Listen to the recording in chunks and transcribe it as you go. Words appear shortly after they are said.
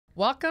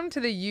Welcome to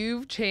the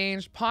You've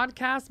Changed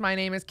podcast. My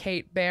name is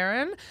Kate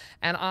Barron,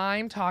 and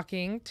I'm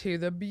talking to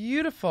the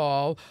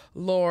beautiful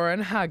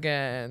Lauren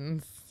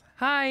Huggins.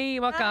 Hi,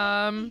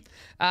 welcome.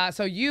 Hi.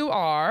 So you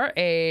are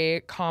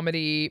a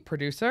comedy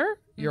producer.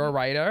 You're a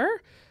writer.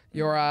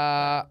 You're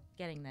a...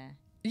 Getting there.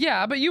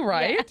 Yeah, but you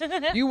write.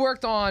 Yeah. You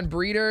worked on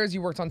Breeders.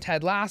 You worked on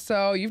Ted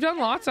Lasso. You've done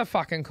lots of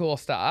fucking cool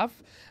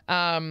stuff.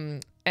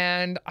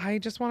 And I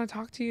just want to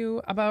talk to you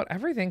about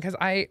everything because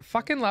I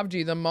fucking loved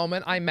you the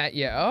moment I met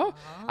you. And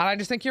I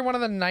just think you're one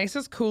of the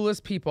nicest,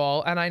 coolest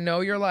people. And I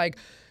know you're like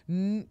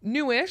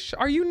newish.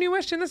 Are you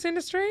newish in this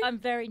industry? I'm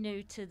very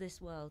new to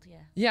this world, yeah.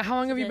 Yeah, how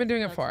long have you been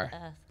doing it for? To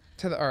the earth.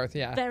 To the earth,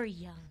 yeah. Very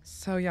young.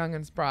 So young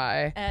and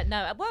spry.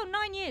 No, well,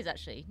 9 years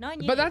actually.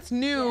 9 years. But that's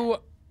new. Yeah.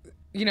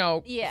 You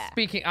know, Yeah.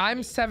 speaking,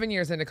 I'm 7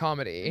 years into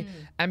comedy,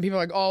 and people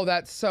are like, oh,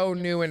 that's so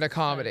new into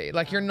comedy.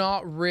 Like, you're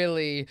not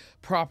really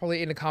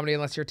properly into comedy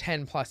unless you're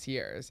 10 plus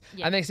years.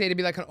 Yeah. And they say to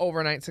be like an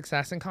overnight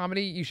success in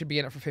comedy, you should be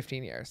in it for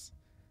 15 years.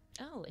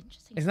 Oh,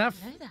 interesting. Isn't that?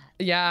 I didn't know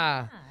that.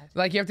 Yeah. Mad.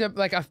 Like, you have to,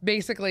 like,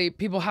 basically,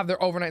 people have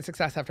their overnight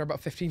success after about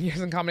 15 years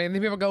in comedy, and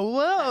then people go,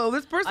 whoa,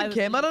 this I person would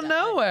came out of believe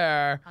that.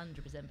 nowhere.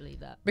 100% believe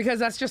that. Because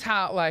that's just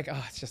how, like,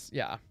 oh, it's just,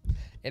 yeah,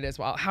 it is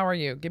wild. How are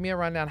you? Give me a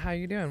rundown. How are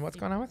you doing? What's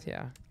going on with you?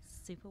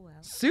 Super well.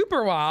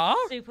 Super well.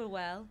 Super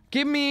well.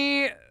 Give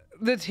me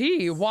the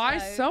tea. Why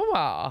so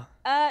well?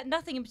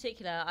 Nothing in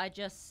particular. I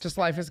just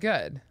life is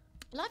good.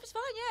 life is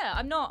fine. Yeah,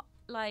 I'm not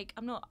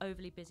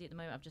overly busy at the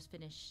moment. I've just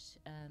finished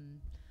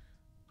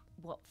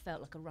what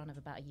felt like a run of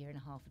about a year and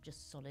a half of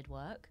just solid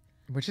work.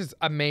 Which is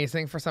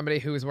amazing for somebody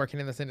who is working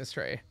in this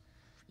industry.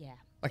 Yeah.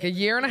 Like a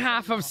year and a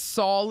half of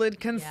solid, Yeah,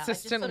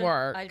 consistent I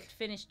work. I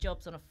finished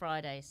jobs on a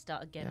Friday,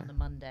 start again on the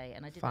Monday,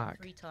 and I did that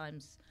 3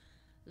 times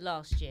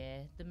last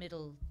year. The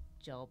middle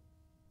job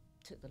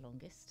took the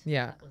longest.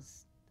 Yeah. That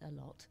was a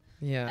lot.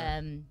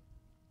 Yeah.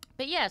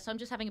 But yeah, so I'm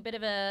just having a bit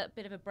of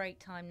a break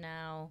time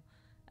now,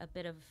 a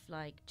bit of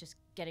like just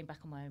getting back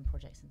on my own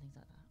projects and things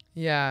like that.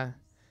 Yeah.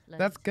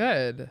 That's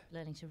good.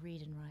 Learning to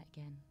read and write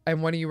again.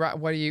 And what do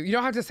you, you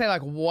don't have to say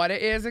like what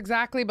it is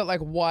exactly, but like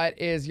what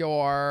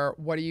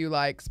are you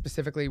like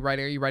specifically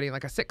writing? Are you writing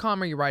like a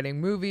sitcom? Are you writing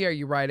movie? Are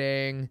you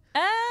writing?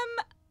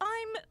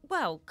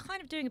 I'm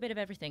kind of doing a bit of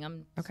everything.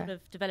 I'm Okay. sort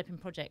of developing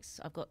projects.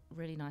 I've got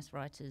really nice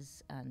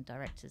writers and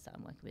directors that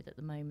I'm working with at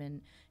the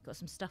moment. Got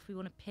some stuff we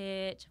want to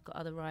pitch. I've got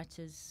other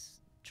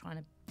writers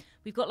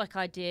we've got like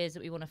ideas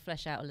that we want to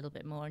flesh out a little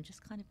bit more and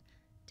just kind of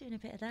doing a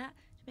bit of that.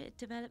 A bit of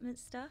development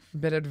stuff.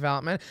 Bit of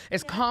development.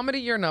 Is comedy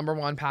your number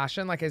one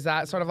passion? Like, is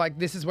that sort of like,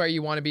 this is where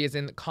you want to be, is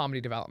in comedy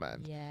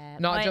development? Yeah.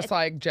 Not just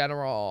like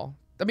general.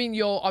 I mean,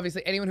 you'll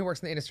obviously, anyone who works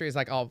in the industry is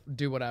like, I'll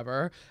do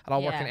whatever and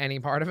I'll work in any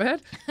part of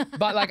it.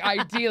 But like,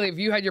 ideally, if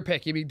you had your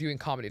pick, you'd be doing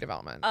comedy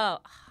development. Oh,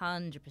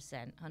 100%.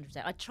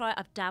 100%.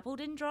 I've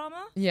dabbled in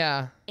drama.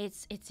 Yeah.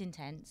 It's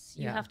intense.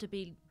 You Yeah. have to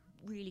be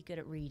really good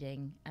at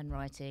reading and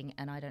writing,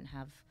 and I don't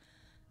have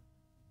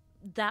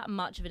that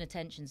much of an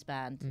attention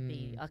span to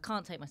be. I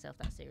can't take myself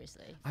that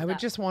seriously. I would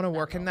just want to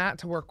work in that,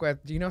 to work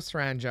with, do you know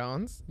Saran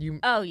Jones?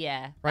 Oh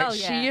yeah. Right? Oh,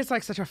 yeah. She is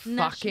like such a National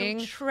fucking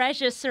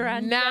treasure,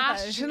 Saran.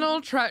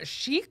 national treasure.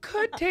 She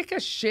could take a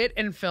shit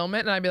and film it,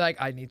 and I'd be like,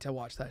 I need to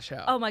watch that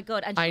show. Oh my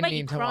god, and she'll I make you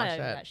need to cry watch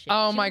over it. that shit.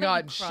 Oh She'll my make you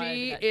god, cry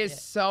she over that is shit.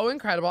 so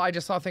incredible. I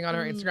just saw a thing on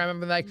her Instagram and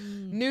been like,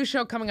 new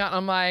show coming out. And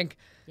I'm like,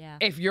 Yeah.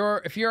 if you're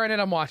in it,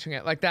 I'm watching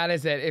it. Like, that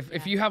is it.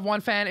 If you have one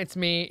fan, it's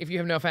me. If you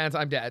have no fans,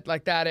 I'm dead.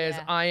 Like, that is,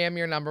 I am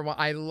your number one.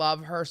 I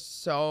love her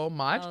so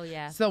much. Oh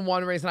yeah. It's the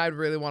one reason I'd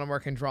really want to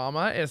work in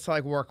drama is to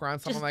like work around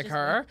someone like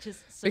her. Because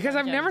Saran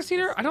I've never Jones seen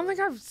her. is I don't think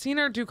I've seen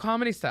her do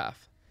comedy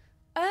stuff.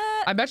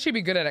 I bet she'd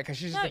be good at it because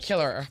she's just a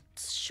killer.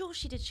 Sure,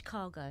 she did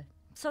Chicago.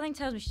 Something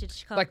tells me she did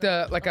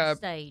Chicago.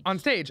 On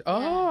stage.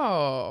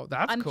 Oh,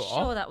 that's I'm cool.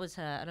 sure that was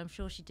her, and I'm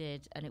sure she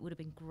did, and it would have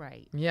been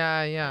great.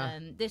 Yeah.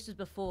 This was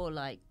before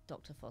like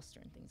Dr. Foster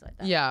and things like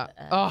that. Yeah.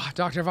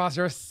 Dr.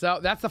 Foster was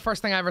that's the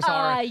first thing I ever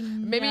saw her. I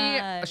Maybe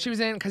know. she was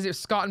in, because it was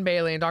Scott and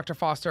Bailey and Dr.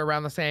 Foster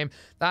around the same.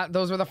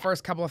 Those were the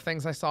first couple of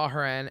things I saw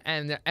her in,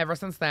 and ever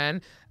since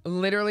then,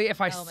 literally, if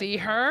I see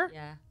her,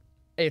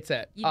 it's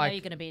it. You know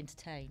you're going to be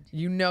entertained.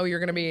 You know you're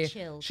going to be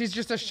chilled. She's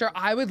just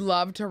I would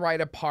love to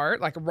write a part,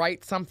 like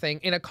write something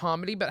in a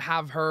comedy, but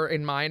have her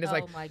in mind as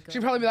like, my God.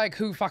 she'd probably be like,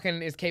 who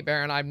fucking is Kate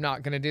Barron? I'm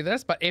not going to do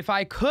this. But if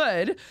I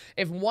could,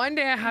 if one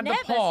day I had the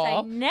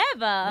pull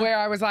never. where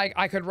I was like,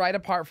 I could write a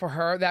part for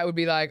her, that would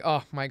be like,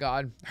 oh my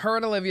God. Her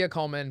and Olivia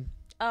Colman.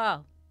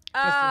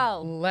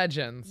 Just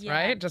legends,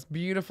 right? Just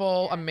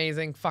beautiful,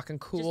 amazing, fucking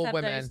cool just have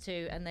women. those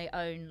two, and they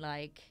own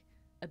like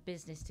a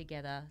business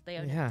together. They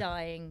own a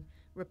dying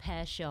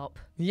repair shop.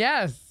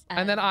 Yes.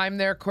 And then I'm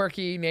their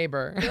quirky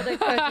neighbor. You're the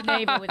quirky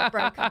neighbor with a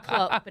broken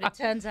clock, but it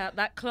turns out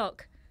that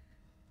clock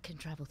can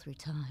travel through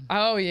time.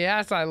 Oh,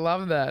 yes. I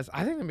love this.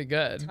 I think it'd be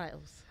good.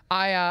 Titles.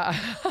 I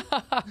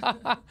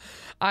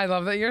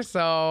love that you're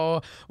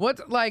so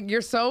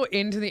you're so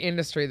into the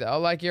industry though.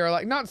 Like, you're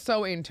like not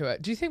so into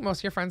it. Do you think most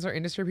of your friends are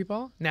industry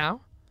people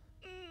now?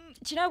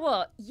 Do you know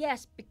what?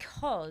 Yes,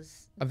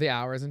 because Of the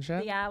hours and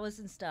shit? the hours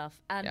and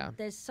stuff. And Yeah.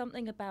 there's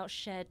something about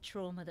shared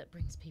trauma that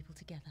brings people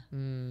together.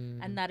 Mm.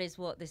 And that is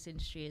what this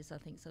industry is, I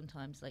think,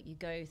 sometimes. Like, you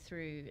go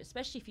through,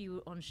 especially if you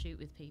were on shoot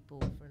with people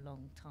for a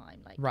long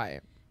time, like,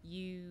 Right.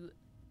 you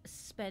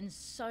spend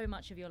so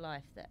much of your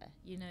life there.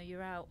 You know,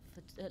 you're out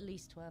for at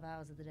least 12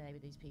 hours of the day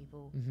with these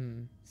people,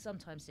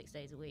 sometimes 6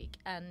 days a week.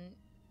 And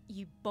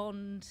you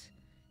bond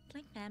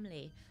like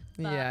family.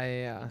 But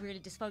Yeah. really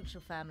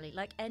dysfunctional family,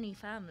 like any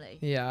family.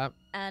 Yeah.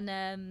 And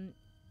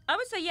I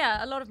would say,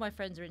 yeah, a lot of my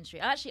friends are industry.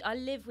 Actually, I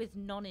live with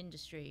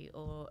non-industry,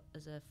 or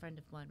as a friend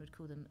of mine would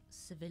call them,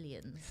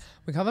 civilians.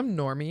 We call them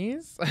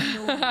normies.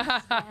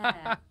 Normies,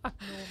 yeah.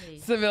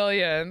 Normies.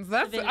 Civilians.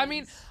 That's. I Civilians.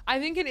 mean, I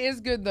think it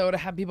is good though to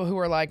have people who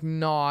are like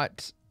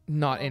not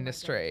my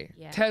industry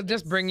God, yeah. to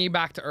just bring you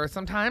back to earth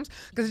sometimes,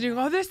 because you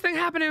go, oh, this thing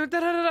happened,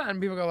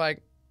 and people go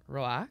like,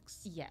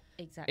 relax. Yeah,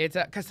 exactly. It's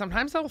because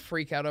sometimes I'll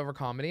freak out over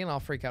comedy and I'll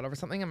freak out over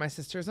something, and my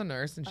sister's a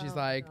nurse and she's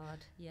like,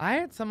 God, yeah. I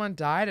had someone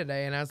die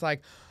today, and I was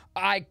like,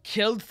 I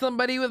killed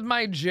somebody with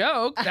my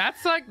joke.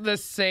 That's like the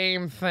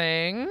same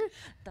thing.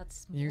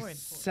 That's more You important.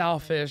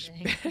 selfish than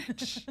anything.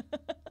 bitch.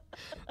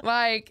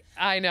 Like,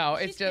 I know.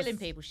 She's it's just killing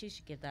people. She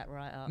should give that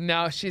right up.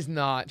 No, she's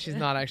not. She's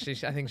not actually.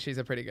 I think she's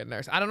a pretty good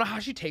nurse. I don't know how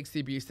she takes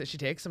the abuse that she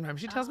takes. Sometimes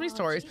she tells me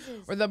stories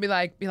Jesus. where they'll be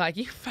like,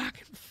 you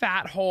fucking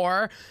fat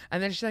whore.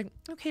 And then she's like,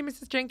 okay,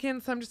 Mrs.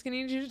 Jenkins, I'm just going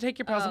to need you to take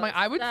your pills. I'm like,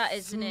 I would that,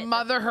 isn't it?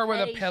 smother The her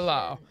with a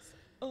pillow. patience.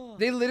 Oh.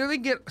 They literally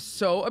get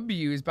so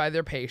abused by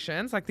their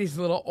patients, like these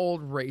little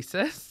old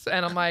racists.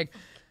 And I'm like,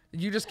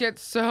 you just get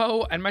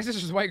so, and my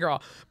sister's a white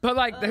girl, but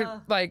like,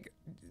 they're like,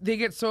 they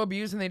get so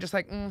abused and they just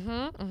like,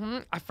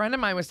 A friend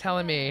of mine was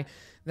telling me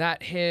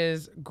that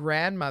his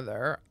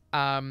grandmother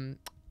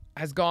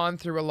has gone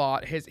through a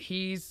lot.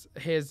 His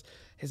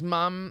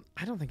mom,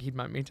 I don't think he'd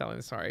mind me telling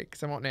the story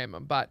because I won't name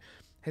him, but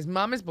his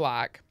mom is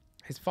black,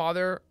 his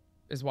father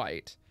is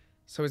white,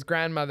 so his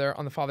grandmother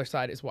on the father's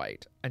side is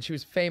white, and she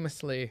was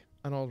famously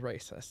an old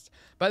racist.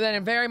 But then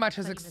it very much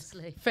has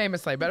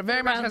famously, but it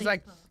very much has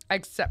like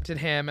accepted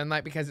him, and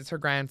like because it's her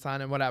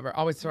grandson and whatever,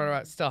 always sort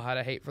of still had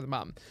a hate for the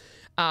mom.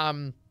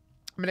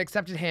 But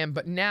accepted him.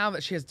 But now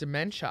that she has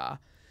dementia,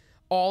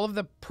 all of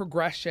the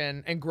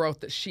progression and growth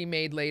that she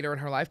made later in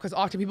her life, because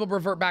often people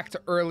revert back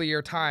to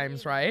earlier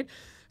times, right?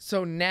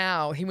 So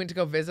now he went to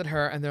go visit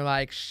her, and they're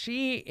like,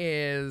 she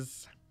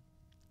is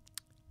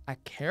a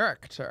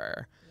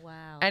character.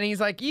 Wow. And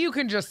he's like, you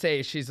can just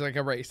say she's like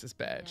a racist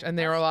bitch. Yeah, And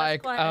they were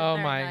like, quite a oh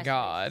very my nice way to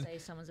God.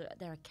 say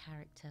they're a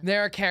character.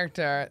 They're a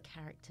character.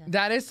 Character.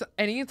 That is,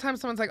 anytime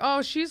someone's like,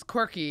 oh, she's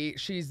quirky,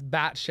 she's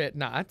batshit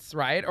nuts,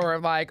 right? Or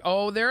like,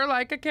 oh, they're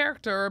like a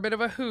character, a bit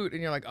of a hoot.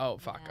 And you're like, oh,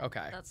 fuck, Yeah,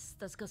 okay.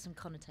 That's got some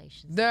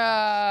connotations.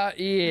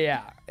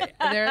 Yeah.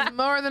 There's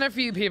more than a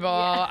few people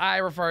I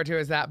refer to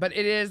as that. But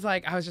it is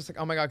like, I was just like,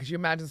 oh my God, could you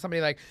imagine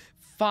somebody like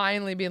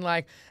finally being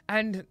like,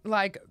 and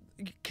like,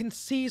 can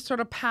see sort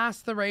of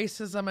past the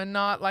racism and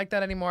not like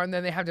that anymore, and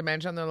then they have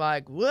dementia and they're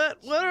like, what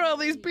are all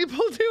these people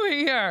doing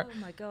here? Oh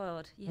my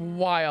God. Yeah.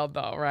 Wild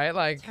though, right?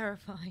 Like,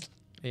 Terrifying.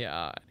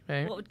 yeah.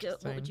 Right? What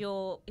would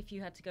your, if you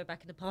had to go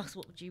back in the past,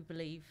 what would you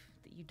believe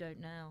that you don't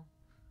now?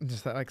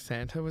 Just that like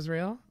Santa was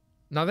real?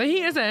 Not that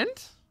he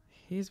isn't.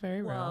 He's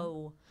very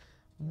real.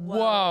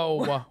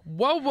 Whoa.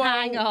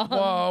 Hang on.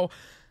 Whoa.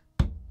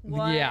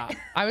 What? Yeah.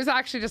 I was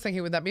actually just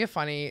thinking, would that be a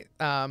funny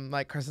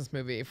like Christmas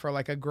movie for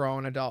like a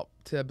grown adult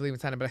to believe in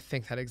Santa? But I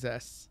think that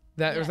exists.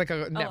 That There was like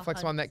a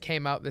Netflix one that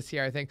came out this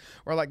year, I think,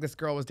 where like this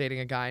girl was dating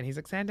a guy and he's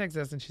like, Santa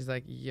exists, and she's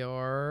like,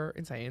 you're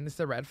insane. This is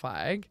a red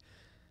flag.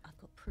 I've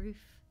got proof.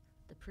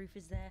 The proof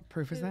is there.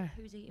 Proof is there.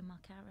 Who's eating my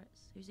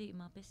carrots? Who's eating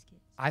my biscuits?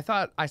 I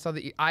thought I saw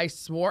I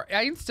swore,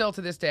 I still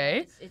to this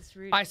day, It's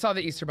really. I saw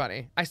the Easter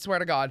Bunny. I swear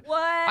to God.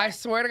 What? I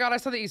swear to God I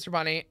saw the Easter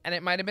Bunny, and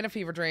it might have been a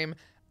fever dream.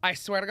 I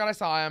swear to God I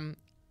saw him,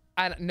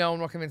 and no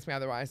one will convince me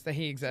otherwise that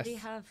he exists. Did he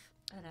have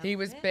an He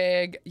was outfit?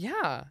 big.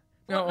 Yeah.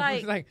 What, No, it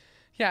was like,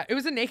 yeah, it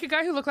was a naked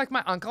guy who looked like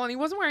my uncle, and he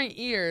wasn't wearing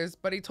ears,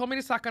 but he told me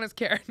to suck on his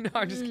carrot. No,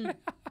 I'm just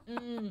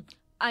kidding.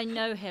 I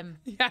know him.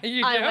 Yeah,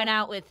 you do. I went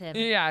out with him.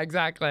 Yeah,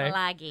 exactly.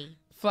 Flaggy.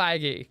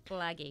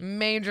 Flaggy.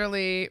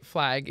 Majorly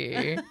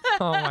flaggy.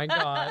 Oh my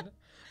God.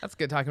 That's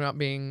good talking about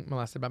being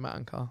molested by my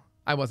uncle.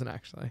 I wasn't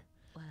actually.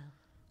 Wow.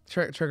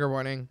 Trigger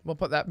warning. We'll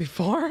put that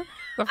before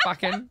the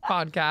fucking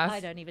podcast. I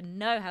don't even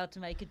know how to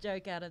make a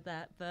joke out of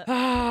that, but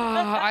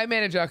I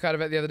made a joke out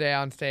of it the other day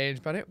on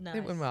stage, but it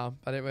Nice. went well.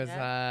 But it was,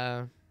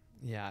 Yeah.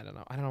 I don't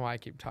know. I don't know why I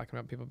keep talking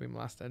about people being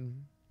molested.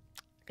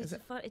 it's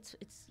fun. It's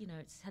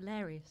it's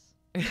hilarious.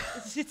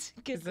 It's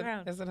good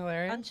ground. Is it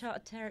hilarious?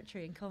 Uncharted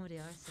territory in comedy,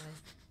 I say.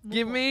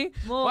 Give me.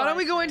 More, Why don't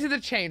we I go say. into the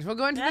change? We'll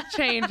go into the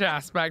change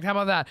aspect. How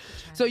about that?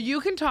 So you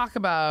can talk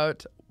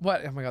about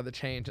what? Oh my God, the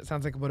change. It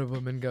sounds like what a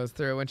woman goes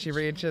through when she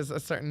reaches a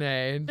certain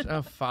age.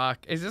 Oh fuck.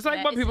 Is this like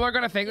Yeah, what it's- people are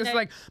gonna think? you This is know-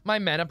 like my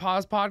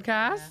menopause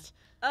podcast.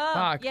 Oh,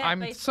 Fuck. yeah, I'm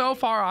so basically.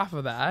 far off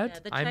of that. Yeah,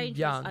 the I'm change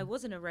young. was I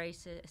wasn't a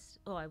racist.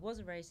 Oh, I was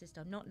a racist.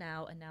 I'm not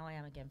now, and now I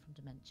am again from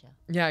dementia.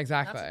 Yeah,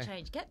 exactly. That's a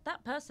change. Get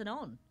that person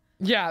on.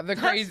 Yeah, the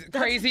That's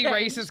crazy a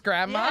change. racist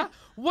grandma. Yeah.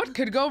 What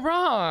could go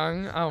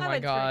wrong? Oh I my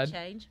went God. through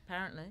a change,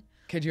 apparently.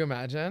 Could you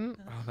imagine?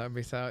 Oh, that would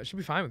be so. It should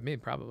be fine with me,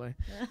 probably.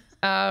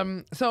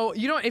 So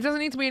it doesn't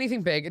need to be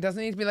anything big. It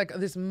doesn't need to be like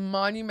this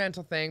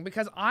monumental thing,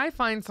 because I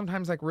find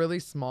sometimes like really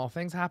small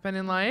things happen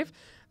in life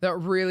that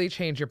really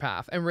change your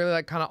path and really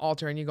like kind of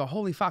alter, and you go,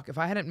 holy fuck, if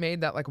I hadn't made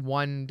that like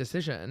one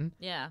decision,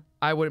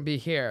 I wouldn't be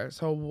here.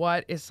 So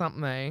what is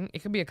something?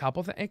 It could be a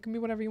couple things. It can be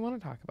whatever you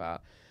want to talk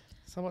about.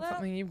 So what's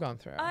something you've gone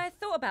through? I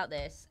thought about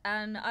this,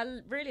 and I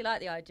really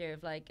like the idea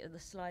of like the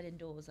sliding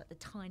doors, like the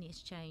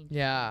tiniest change.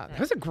 Yeah, that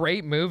was a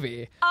great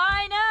movie.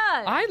 I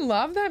know. I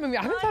love that movie.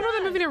 I haven't thought about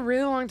that movie in a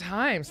really long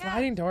time.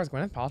 Sliding Doors,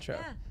 Gwyneth Paltrow.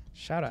 Yeah.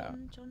 Shout out.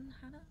 John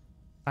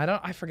Hannah?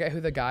 I forget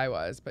who the guy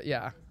was, but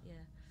yeah.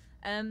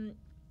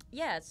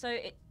 So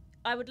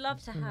I would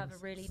love to have a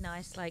really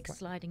nice like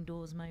sliding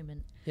doors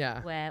moment.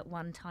 Yeah. Where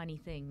one tiny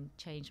thing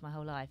changed my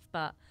whole life,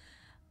 but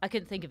I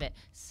couldn't think of it.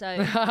 So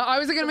I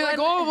was going to be like,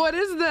 oh, what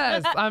is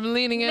this? I'm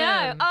leaning in.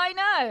 No, I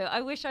know.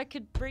 I wish I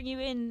could bring you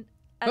in.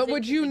 But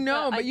would you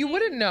know? But you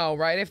wouldn't know,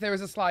 right? If there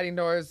was a sliding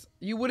doors,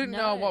 you wouldn't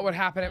know what would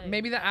happen. No,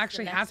 Maybe that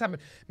actually has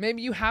happened.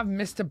 Maybe you have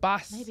missed a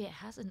bus. Maybe it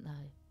hasn't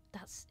though.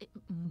 That's it.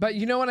 But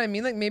you know what I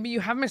mean? Like maybe you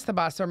have missed the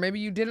bus, or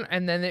maybe you didn't,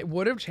 and then it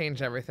would have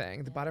changed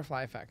everything. The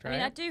butterfly effect, right? I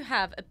mean, I do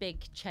have a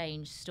big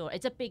change story.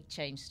 It's a big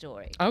change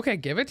story. Okay,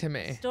 give it to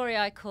me. A story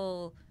I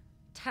call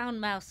Town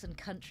Mouse and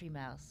Country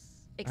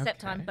Mouse,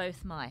 except I'm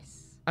both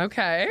mice.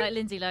 Okay. Like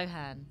Lindsay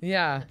Lohan.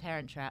 Yeah. The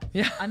Parent Trap.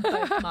 Yeah. I'm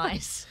both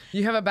mice.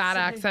 You have a bad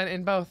accent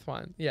in both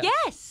one. Yeah.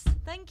 Yes.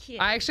 Thank you.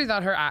 I actually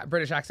thought her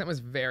British accent was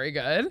very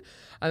good,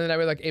 and then I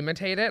would like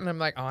imitate it, and I'm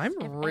like, oh, I'm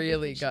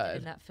really good.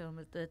 In that film,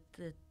 the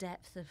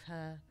depth of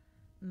her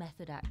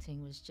method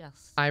acting was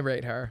just. I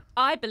rate her.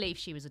 I believe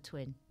she was a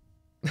twin.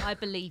 I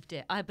believed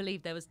it. I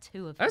believe there was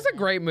two of them. That's a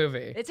great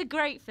movie. It's a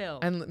great film.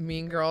 And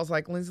Mean Girls,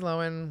 like Lindsay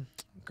Lohan,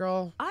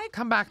 girl,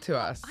 come back to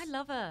us. I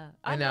love her.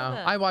 I know. Love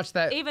her. I watched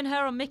that. Even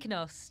her on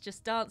Mykonos,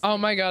 just dancing. Oh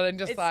my god! And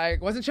just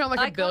like, wasn't she on like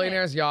iconic. a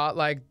billionaire's yacht,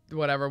 like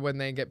whatever, when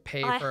they get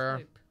paid for?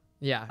 Hope.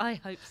 Yeah. I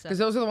hope so. Because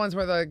those are the ones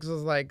where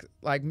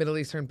like Middle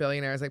Eastern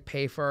billionaires like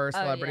pay for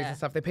celebrities and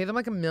stuff. They pay them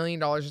like $1 million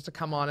just to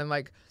come on and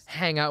like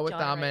hang out with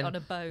them and on a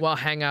boat. well,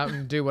 hang out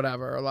and do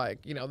whatever, or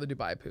like the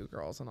Dubai poo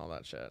girls and all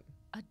that shit.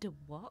 Do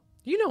what?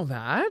 You know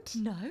that?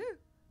 No.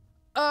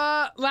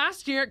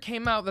 Last year it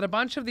came out that a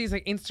bunch of these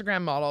like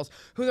Instagram models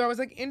who are always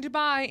like in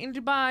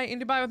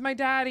Dubai with my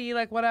daddy,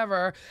 like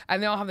whatever,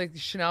 and they all have like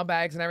Chanel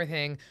bags and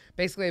everything.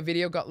 Basically, a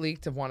video got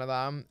leaked of one of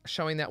them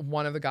showing that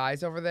one of the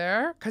guys over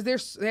there,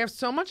 because they have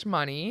so much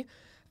money,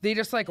 they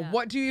just like,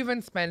 what do you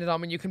even spend it on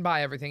when you can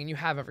buy everything and you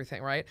have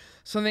everything, right?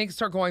 So they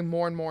start going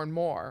more and more and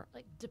more.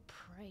 Like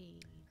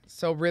depraved.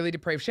 So really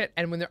depraved shit.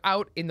 And when they're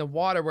out in the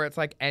water where it's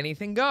like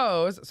anything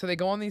goes, so they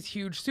go on these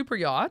huge super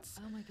yachts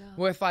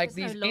with like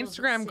these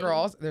Instagram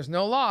girls. There's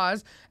no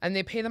laws, and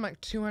they pay them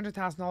like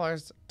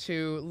 $200,000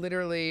 to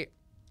literally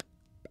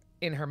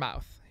in her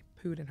mouth.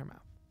 Pooed in her mouth.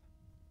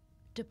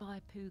 Dubai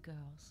poo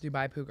girls.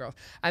 Dubai poo girls.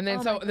 And then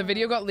the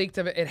video got leaked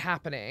of it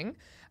happening.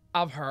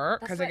 Of her,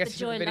 because like I guess she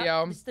took the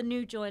video. It's the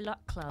new Joy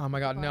Luck Club. Oh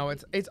my god, no,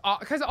 it's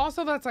because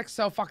also that's like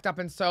so fucked up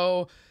and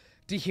so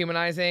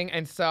dehumanizing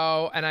and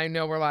I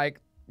know we're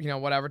like,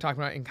 whatever,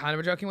 talking about it in kind of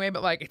a joking way,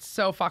 but like it's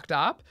so fucked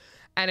up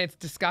and it's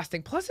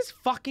disgusting. Plus it's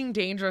fucking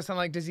dangerous and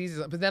like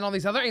diseases. But then all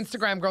these other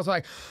Instagram girls are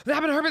like, that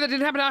happened to her, but that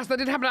didn't happen to us, that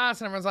didn't happen to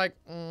us. And everyone's like,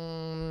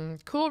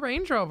 cool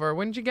Range Rover,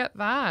 when did you get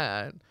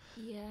that?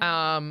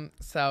 Yeah.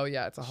 So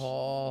yeah, it's a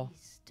whole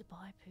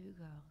Dubai poo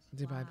girls.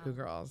 Dubai poo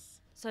girls.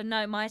 So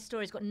no, my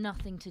story's got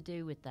nothing to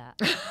do with that.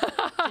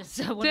 Just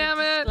I want Damn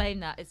to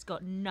explain that it's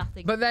got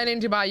nothing. But then in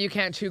Dubai, you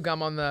can't chew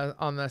gum on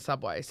the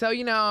subway. So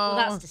well,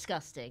 that's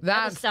disgusting.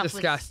 That's stuff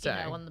disgusting.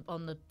 Was,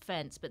 on the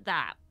fence, but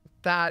that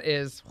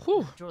is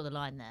whew. Draw the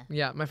line there.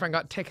 Yeah, my friend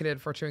got ticketed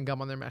for chewing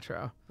gum on their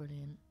metro.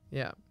 Brilliant.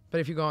 Yeah,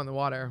 but if you go on the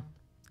water,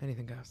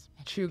 anything goes.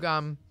 Chew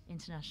gum.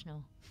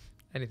 International.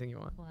 Anything you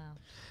want. Wow.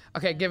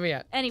 Okay, give me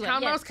it. Anyway,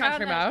 Town Mouse,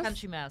 Country Mouse.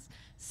 Country Mouse.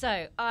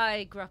 So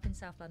I grew up in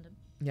South London.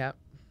 Yep.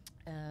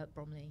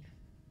 Bromley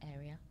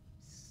area.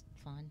 It's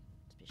fine.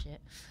 It's a bit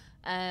shit.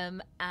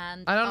 And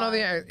I don't know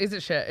the area. Is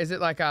it shit? Is it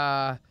like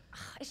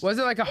was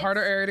it like a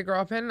harder area to grow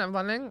up in of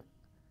London?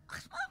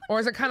 Or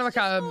is it kind of like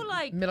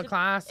a middle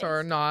class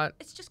or not?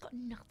 It's just got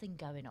nothing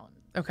going on.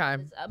 Okay.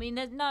 I mean,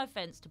 there's no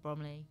offense to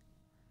Bromley.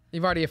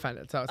 You've already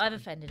offended, so I've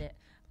offended it.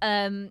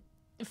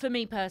 For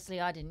me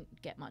personally, I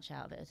didn't get much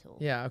out of it at all.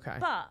 Yeah, okay.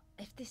 But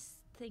if this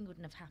thing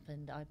wouldn't have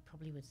happened, I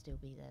probably would still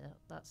be there.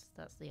 That's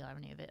the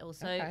irony of it.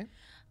 Also,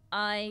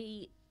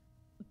 I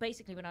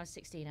basically, when I was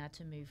 16, I had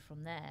to move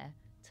from there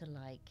to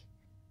like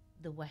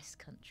the West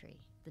Country,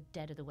 the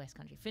dead of the West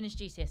Country. Finished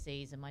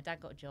GCSEs, and my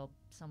dad got a job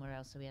somewhere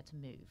else, so we had to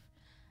move.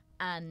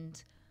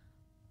 And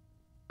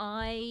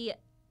I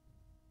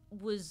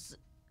was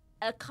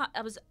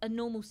a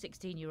normal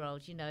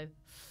 16-year-old,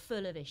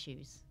 full of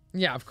issues.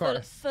 Yeah, of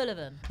course. Full of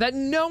them. That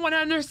no one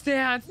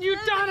understands. You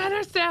don't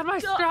understand my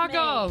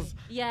struggles.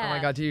 Me. Yeah. Oh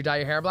my god, did you dye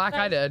your hair black?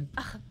 I did.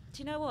 Do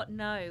you know what?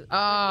 No. The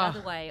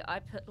other way. I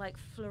put like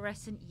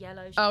fluorescent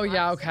yellow stripes. Oh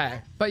yeah, okay.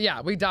 But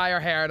yeah, we dye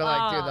our hair to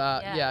like do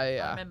that. Yeah.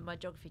 I remember my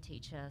geography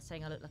teacher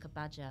saying I looked like a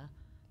badger,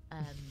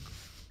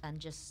 and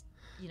just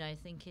you know,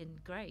 thinking,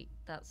 great,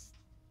 that's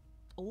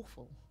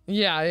awful.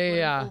 Yeah. What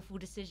an awful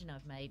decision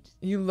I've made.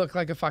 You look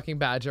like a fucking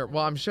badger.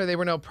 Well, I'm sure they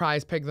were no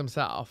prize pig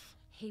themselves.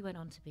 He went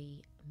on to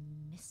be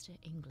Mr.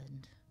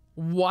 England.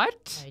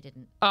 What? No, he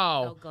didn't.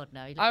 Oh God,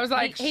 no. I was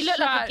like, he looked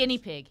like a guinea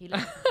pig. He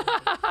looked like a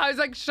guinea pig. I was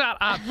like, shut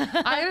up.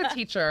 I had a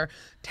teacher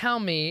tell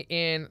me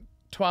in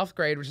 12th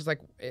grade, which is like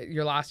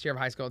your last year of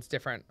high school. It's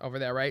different over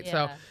there, right?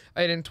 Yeah.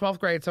 So in 12th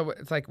grade, so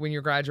it's like when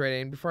you're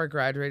graduating. Before I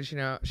graduated, you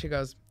know, she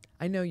goes,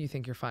 I know you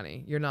think you're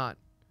funny. You're not.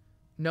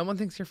 No one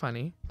thinks you're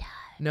funny.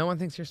 No one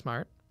thinks you're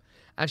smart.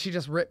 And she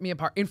just ripped me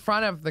apart in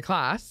front of the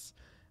class.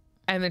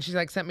 And then she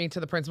like sent me to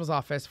the principal's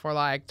office for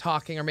like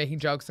talking or making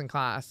jokes in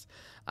class.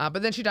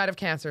 But then she died of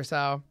cancer,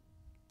 so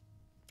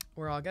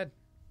we're all good.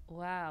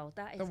 Wow,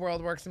 that is... The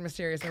world works in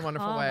mysterious and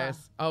wonderful karma.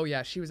 ways. Oh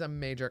yeah, she was a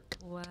major...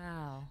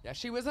 Wow. Yeah,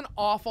 she was an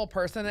awful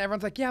person, and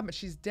everyone's like, yeah, but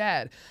she's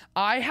dead.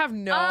 I have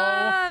no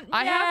feeling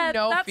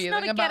that's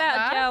not a about get out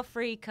that. of jail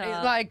free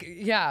card.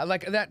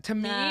 Like that to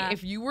me, Nah.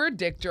 if you were a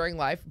dick during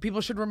life,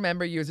 people should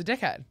remember you as a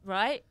dickhead.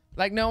 Right?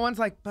 Like no one's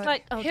like, but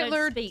Like,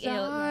 Hitler don't speak ill. Yeah,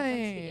 don't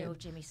speak died. ill of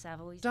Jimmy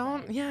Savile. He's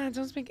Don't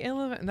dead. speak ill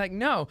of it. Like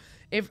no,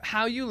 if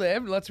how you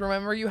lived, let's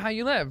remember you how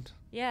you lived.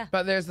 Yeah.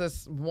 But there's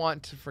this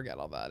want to forget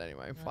all that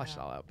anyway, flush it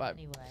all out. But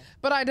Anyway.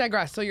 but I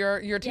digress. So you're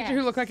a teacher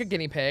who looked like a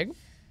guinea pig.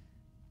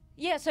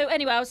 Yeah, so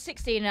anyway, I was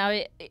 16 and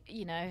I,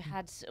 you know,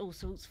 had all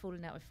sorts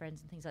falling out with friends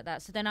and things like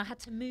that. So then I had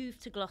to move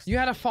to Gloucester. You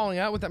had a falling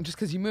out with them just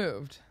because you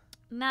moved.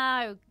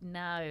 No,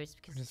 it's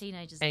because Just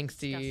teenagers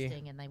angsty. are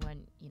disgusting and they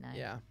won't, you know.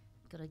 Yeah.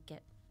 You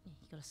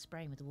gotta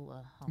spray them with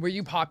water. Were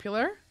you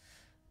popular?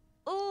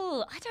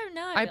 Oh, I don't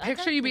know. I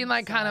picture don't you being think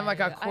like kind of like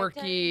a so.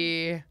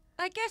 quirky.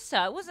 I guess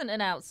so. It wasn't an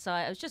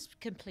outside. I was just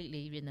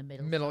completely in the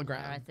middle. Middle somewhere,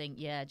 ground. I think.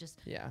 Yeah, just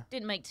Yeah.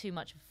 didn't make too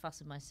much of a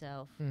fuss of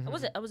myself. Mhm.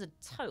 I was a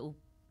total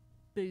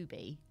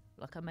booby.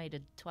 Like I made a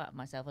twat of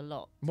myself a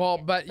lot. Well,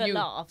 Yeah, but for you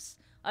laughs.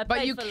 I but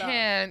played you for laughs.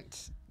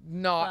 can't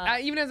not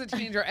But- even as a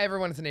teenager,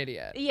 everyone's an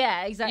idiot.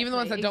 Yeah, exactly. Even the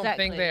ones that don't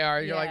think they are,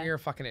 you're like Yeah. you're a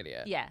fucking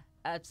idiot. Yeah,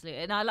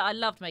 absolutely. And I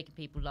loved making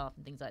people laugh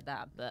and things like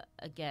that. But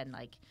again,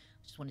 like,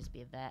 I just wanted to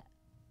be a vet.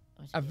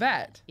 I wanted to A be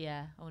vet?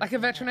 Yeah. I wanted Like to a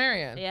be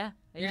veterinarian. Yeah.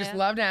 You just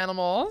loved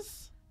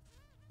animals.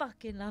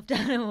 Fucking loved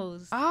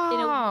animals.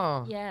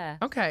 Oh. Yeah.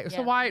 Okay. So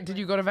Yeah. why did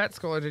you go to vet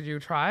school or did you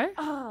try?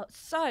 Oh,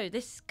 so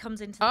this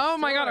comes into the Oh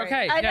my God, story.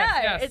 okay. I Yes,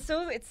 know. yes.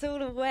 It's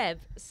all a web.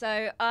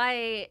 So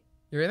I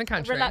You're in the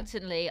country.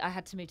 reluctantly I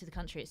had to move to the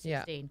country at Yeah.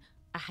 16.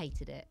 I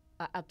hated it.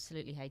 I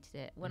absolutely hated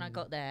it. When I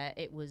got there,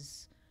 it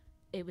was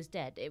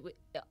dead. There was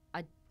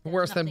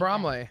Worse than nothing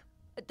Bromley.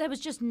 there was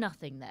just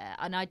nothing there,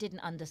 and I didn't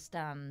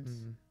understand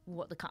Mm-hmm.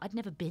 what I'd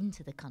never been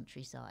to the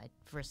countryside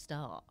for a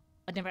start.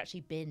 I'd never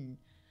actually been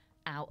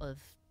out of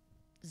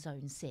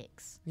Zone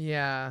 6,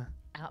 Yeah.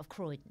 out of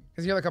Croydon.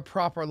 Because you're like a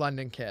proper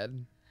London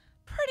kid.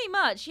 Pretty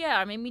much, yeah.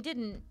 I mean,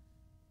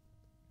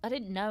 I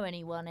didn't know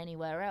anyone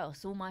anywhere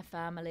else. All my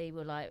family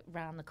were like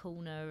round the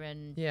corner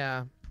and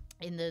Yeah.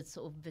 in the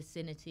sort of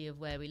vicinity of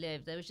where we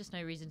lived. There was just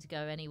no reason to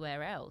go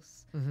anywhere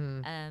else.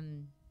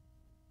 Mm-hmm.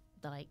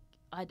 Like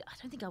I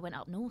don't think I went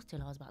up north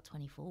till I was about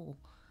 24.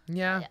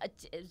 Yeah.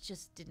 It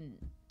just didn't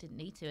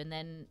need to. And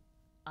then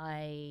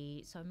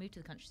I moved to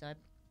the countryside,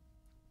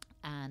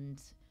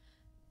 and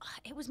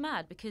it was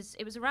mad because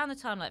it was around the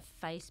time like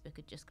Facebook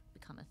had just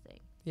become a thing.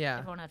 Yeah.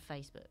 Everyone had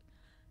Facebook,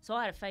 so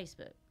I had a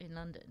Facebook in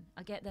London.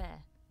 I get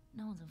there,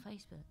 no one's on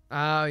Facebook.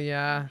 Oh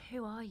yeah.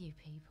 Who are you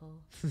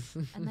people?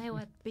 And they all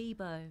had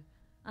Bebo.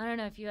 I don't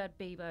know if you had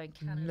Bebo in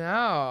Canada.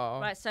 No.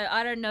 Right, so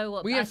I don't know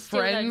what We I had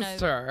still don't know.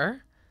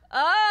 Friendster.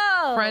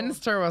 Oh,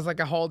 Friendster was like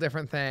a whole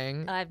different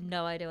thing. I have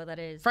no idea what that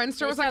is.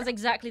 Friendster It was like- sounds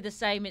exactly the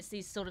same. It's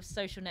these sort of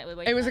social network.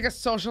 Where It you was have- like a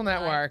social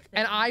network,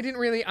 and things. I didn't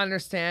really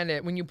understand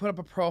it. When you put up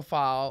a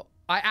profile,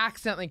 I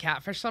accidentally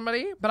catfished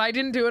somebody, but I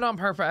didn't do it on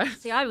purpose.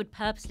 See, I would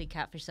purposely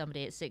catfish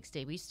somebody at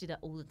 16. We used to do that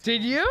all the time.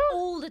 Did you?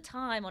 All the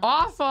time. On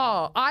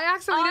Awful. I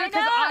accidentally did it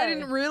because I know.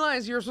 didn't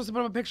realize you were supposed to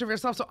put up a picture of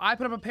yourself. So I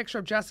put up a picture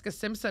of Jessica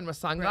Simpson with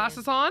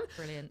sunglasses on.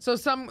 Brilliant. So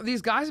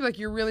these guys were like,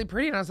 "You're really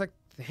pretty," and I was like,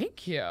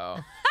 "Thank you."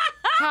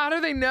 How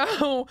do they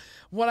know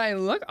what I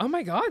look? Oh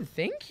my God,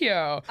 thank you.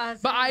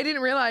 But I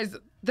didn't realize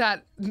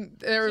that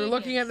they were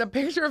looking at the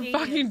picture of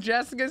fucking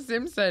Jessica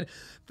Simpson,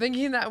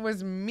 thinking that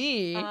was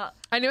me.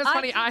 I know it's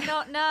funny. I did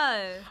not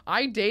know.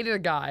 I dated a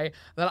guy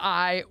that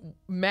I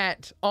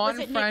met on Was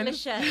it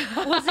Friends. Nick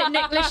Lachey? Was it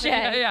Nick Lachey?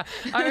 yeah.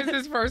 I was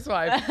his first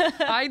wife.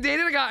 I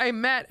dated a guy I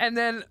met, and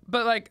then,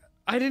 but like,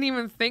 I didn't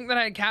even think that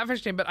I had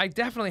catfished him, but I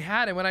definitely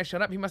had. And when I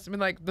showed up, he must have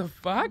been like, "The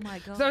fuck?" Oh my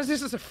God. So I was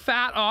just a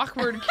fat,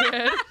 awkward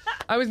kid.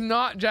 I was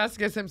not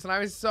Jessica Simpson. I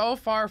was so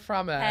far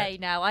from it. Hey,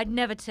 now, I'd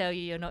never tell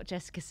you you're not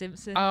Jessica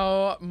Simpson.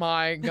 Oh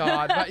my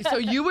God. So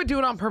you would do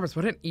it on purpose.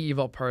 What an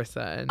evil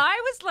person.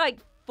 I was like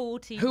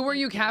 14. Who were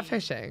you 15.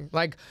 catfishing?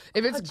 Like,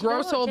 if it's Oh, do you know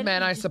gross what? old Generally,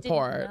 men, you I just didn't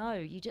support. know.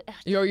 You just,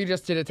 You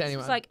just did it to this anyone.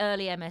 was like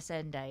early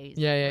MSN days.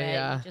 Yeah, yeah, where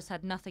yeah. You just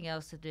had nothing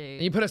else to do.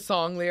 And you put a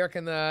song lyric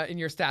in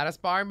your status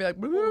bar and be like,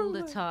 all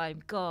the time.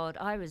 God,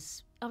 I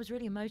was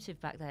really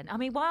emotive back then. I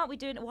mean, why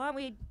aren't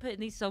we putting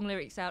these song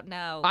lyrics out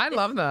now? I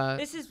love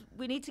that.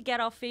 We need to get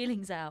our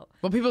feelings out.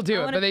 Well, people do I it,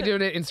 wanna but they put- do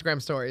it in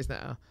Instagram stories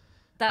now.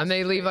 That's and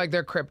they leave true. like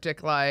their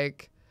cryptic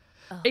like,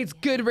 it's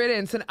good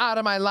riddance and out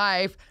of my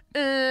life.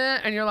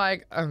 And you're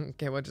like,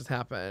 okay, what just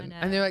happened?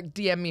 And they're like,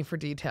 DM me for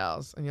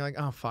details. And you're like,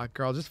 oh, fuck,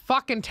 girl. Just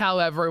fucking tell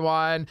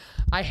everyone.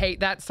 I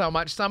hate that so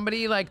much.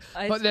 Somebody like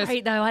put this.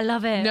 Great, though. I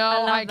love it.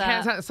 No, I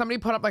that. can't. Somebody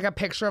put up like a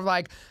picture of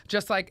like,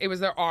 just like, it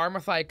was their arm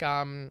with like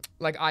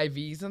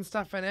IVs and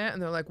stuff in it.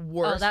 And they're like,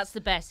 worst. Oh, that's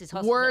the best. It's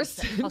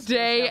Worst hospital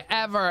day selfies.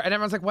 ever. And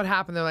everyone's like, what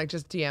happened? They're like,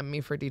 just DM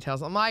me for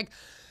details. I'm like,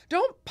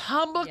 don't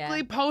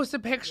publicly post a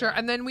picture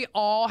and then we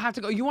all have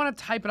to go. You want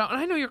to type it out. And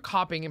I know you're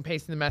copying and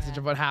pasting the message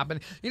of what happened.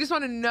 You just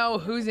want to know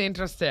who's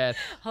interested.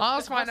 I'll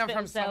just find out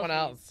from someone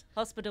else.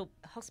 Hospital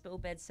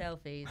bed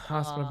selfies.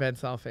 Hospital bed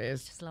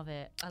selfies. Just love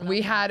it. I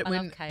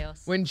love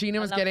chaos. When Gina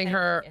was getting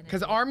her,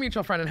 because our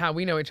mutual friend and how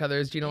we know each other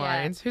is Gina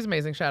Lyons, who's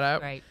amazing. Shout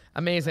out. Great.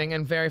 Amazing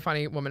and very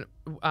funny woman.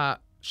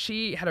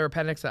 She had her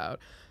appendix out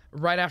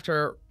right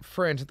after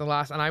Fringe at the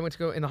last, and I went to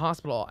go in the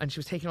hospital, and she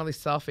was taking all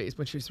these selfies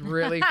when she was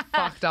really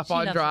fucked up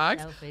on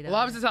drugs.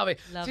 Loves a selfie.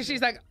 So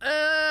she's like,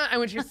 and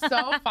when she was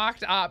so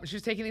fucked up, she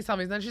was taking these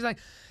selfies, and then she's like,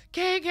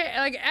 okay,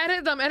 like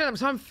edit them.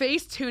 So I'm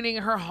face tuning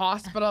her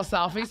hospital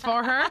selfies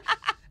for her.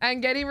 And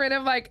getting rid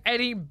of like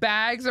any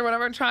bags or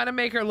whatever and trying to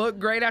make her look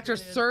great after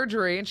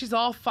surgery. And she's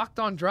all fucked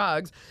on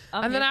drugs.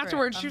 And then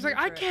afterwards, she was like,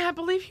 I can't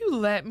believe you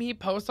let me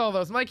post all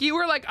those. I'm like, you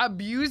were like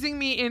abusing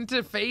me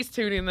into face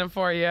tuning them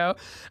for you.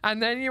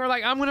 And then you were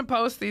like, I'm going to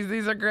post these.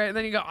 These are great. And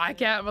then you go, I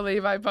can't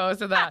believe I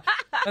posted that.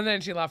 And then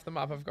she left them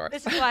up, of course.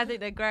 This is why I think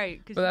they're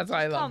great. But that's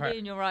why I love her. Can't be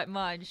in your right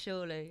mind,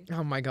 surely.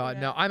 Oh my God,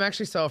 no. I'm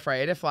actually so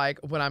afraid if like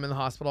when I'm in the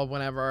hospital,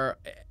 whenever,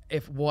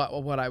 if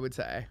what I would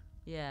say.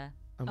 Yeah.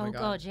 Oh my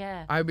God,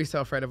 yeah. I would be so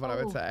afraid of what I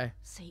would say.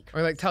 Secrets.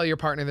 Or like tell your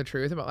partner the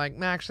truth about like,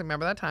 actually,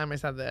 remember that time I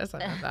said this, I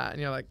said that.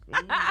 And you're like,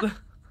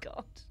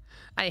 God.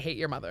 I hate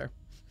your mother.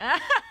 Well,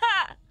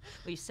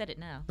 you said it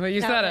now. Well,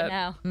 you said it.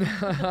 Now.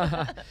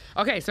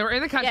 Okay, so we're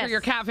in the country. Yes, You're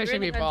we're catfishing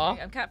in the people.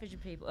 country. I'm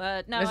catfishing people.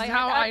 No, This is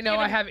how I know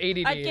I have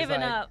ADD. I'd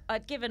given up.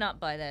 I'd given up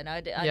by then.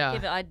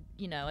 I'd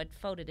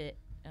folded it.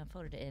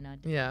 Folded it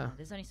in.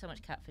 There's only so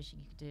much catfishing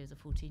you could do as a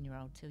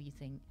 14-year-old till you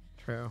think.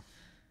 True.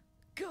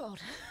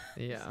 God.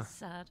 Yeah. This is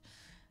sad.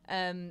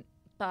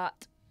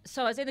 But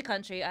so I was in the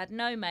country. I had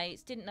no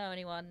mates. Didn't know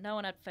anyone. No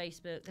one had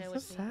Facebook.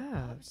 That's so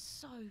sad.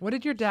 So. What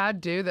did your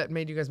dad do that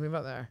made you guys move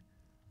out there?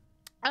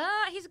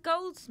 He's a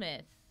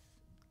goldsmith.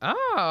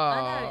 Oh.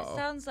 I know. It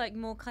sounds like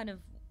more kind of.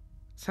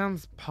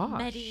 Sounds posh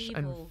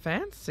medieval. and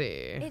fancy.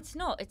 It's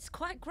not. It's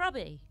quite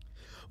grubby.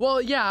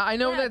 Well, yeah, I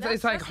know that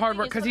it's like hard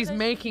work because he's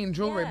making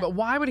jewelry, but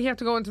why would he have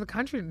to go into the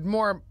country?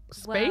 More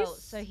space? Well,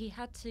 so he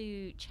had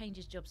to change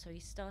his job. So he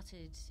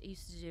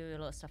used to do a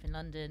lot of stuff in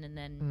London, and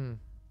then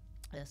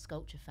a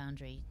sculpture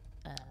foundry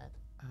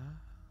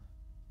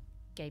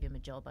gave him a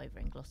job over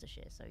in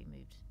Gloucestershire, so he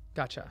moved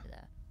Gotcha. over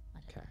there. I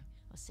don't know.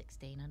 I was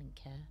 16, I didn't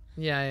care.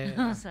 Yeah.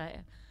 I was like,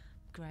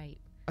 great.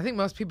 I think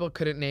most people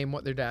couldn't name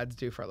what their dads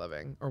do for a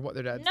living or what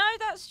their dads... No,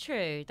 that's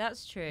true.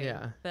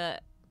 Yeah.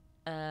 But...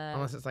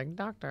 unless it's like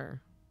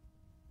doctor.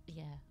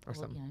 Yeah. Or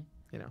something,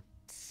 you know.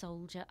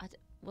 Soldier.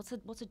 What's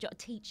a job?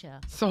 Teacher.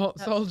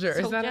 Soldier.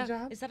 Is that a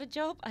job? Is that a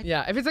job?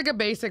 Yeah, if it's like a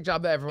basic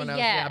job that everyone knows,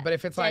 yeah. But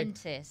if it's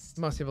dentist,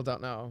 like most people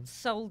don't know.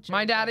 Soldier.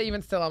 My dad,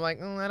 even still, I'm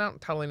like, I don't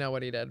totally know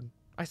what he did.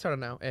 I sort of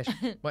know ish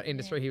what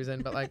industry he was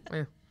in, but like,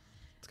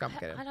 it's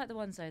complicated. I like the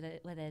ones though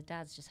where their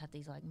dads just had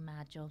these like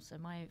mad jobs. So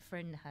my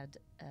friend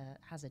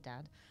has a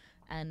dad,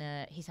 and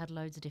he's had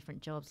loads of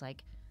different jobs,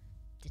 like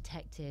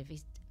detective.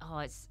 He's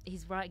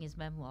writing his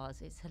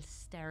memoirs. It's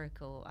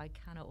hysterical. I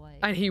cannot wait.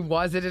 And he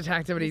was a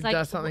detective, but he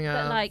does something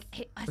else.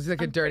 Like, was he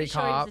like a dirty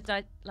cop? He was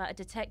like a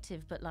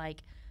detective, but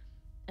like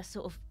a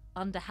sort of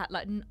underhat,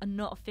 like a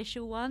not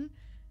official one.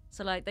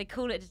 So like they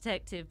call it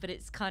detective, but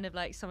it's kind of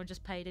like someone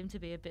just paid him to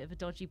be a bit of a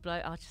dodgy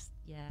bloke.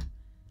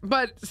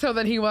 But so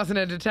then he wasn't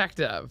a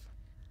detective.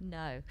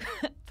 No,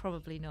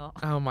 probably not.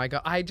 Oh my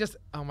god!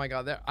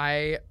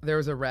 There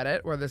was a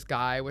Reddit where this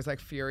guy was like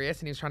furious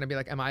and he was trying to be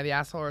like, "Am I the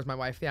asshole or is my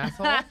wife the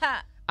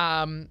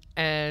asshole?"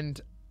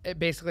 And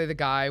basically the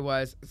guy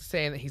was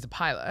saying that he's a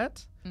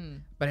pilot,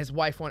 but his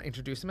wife won't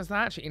introduce him as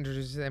that. She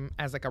introduces him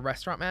as like a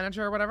restaurant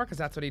manager or whatever because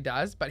that's what he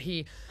does. But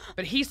he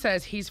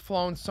says he's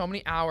flown so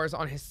many hours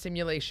on his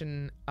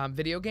simulation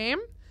video game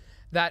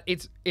that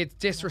it's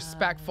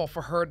disrespectful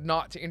for her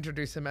not to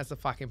introduce him as a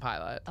fucking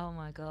pilot. Oh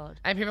my god.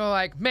 And people are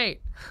like,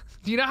 mate,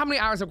 do you know how many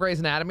hours of Grey's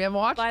Anatomy I've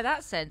watched? By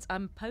that sense,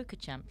 I'm poker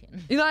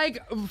champion. Like,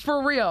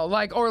 for real.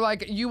 Like, or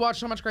like, you watch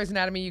so much Grey's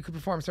Anatomy, you could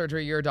perform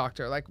surgery, you're a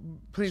doctor. Like,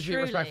 please be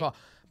respectful.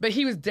 But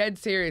he was dead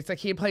serious. Like,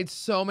 he had played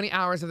so many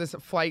hours of this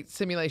flight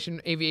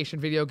simulation aviation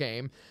video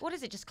game. What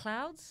is it, just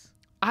clouds?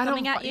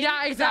 Coming at you?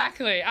 Yeah,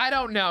 exactly. I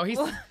don't know. He's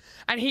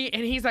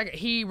like,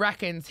 he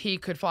reckons he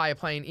could fly a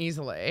plane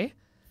easily.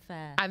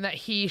 Fair. And that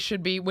he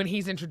should be, when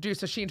he's introduced,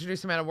 so she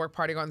introduced him at a work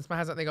party going, my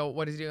husband, they go,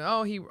 what is he doing?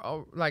 Oh, he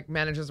like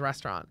manages a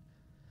restaurant.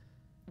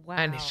 Wow.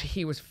 And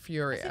he was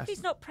furious. As if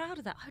he's not proud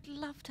of that. I'd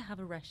love to have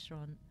a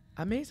restaurant.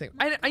 Amazing.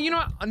 And you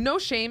know what? No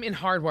shame in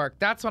hard work.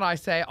 That's what I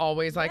say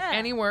always. Like,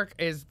 any work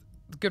is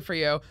good for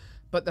you.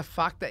 But the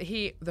fact that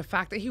he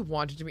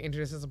wanted to be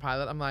introduced as a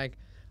pilot, I'm like,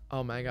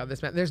 Oh my God,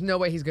 this man. There's no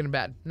way he's going to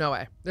bed. No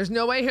way. There's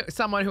no way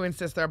someone who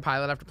insists they're a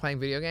pilot after playing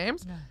video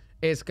games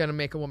is going to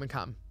make a woman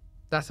come.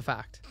 That's a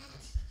fact.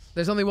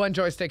 There's only one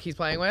joystick he's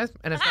playing with,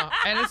 and it's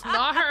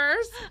not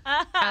hers.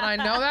 And I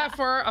know that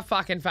for a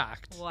fucking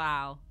fact.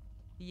 Wow.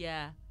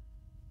 Yeah.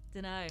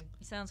 Dunno.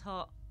 He sounds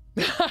hot.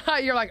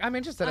 You're like, I'm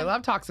interested. I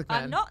love toxic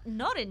men. I'm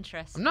not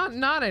interested. I'm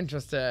not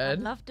interested.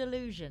 I love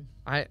delusion.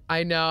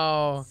 I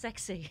know.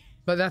 Sexy.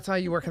 But that's why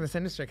you work in this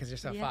industry, because you're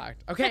so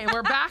fucked. Okay, and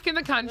we're back in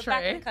the country.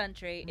 We're back in the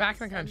country.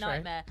 Back in the country. A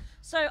nightmare.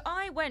 So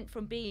I went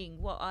from being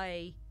what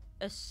I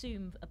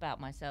assumed about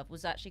myself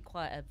was actually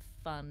quite a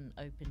fun,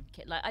 open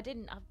kid. Like I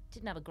didn't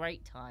have a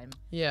great time.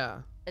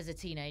 Yeah. As a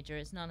teenager,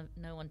 it's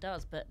no one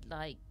does. But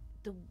like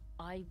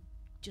I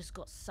just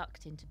got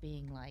sucked into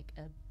being like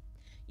a,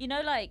 you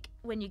know, like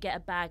when you get a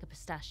bag of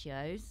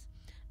pistachios,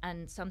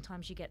 and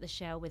sometimes you get the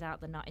shell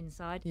without the nut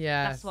inside.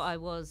 Yeah. That's what I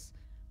was.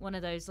 One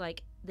of those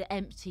like the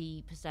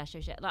empty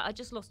pistachio shell. Like I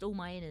just lost all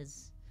my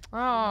inners.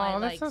 Oh,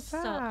 that's so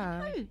sad.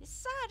 No, it's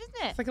sad, isn't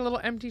it? It's like a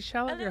little empty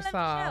shell of yourself.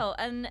 Empty shell.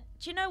 And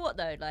do you know what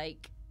though?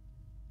 Like,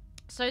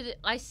 so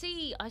I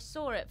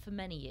saw it for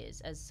many years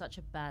as such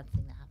a bad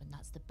thing that happened.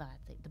 That's the bad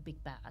thing, the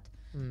big bad.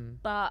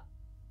 But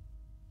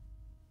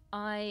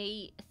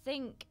I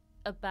think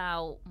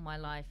about my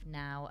life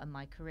now and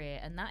my career,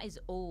 and that is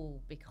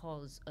all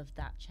because of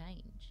that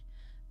change.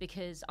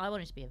 Because I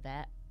wanted to be a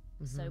vet.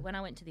 So when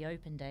I went to the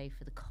open day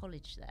for the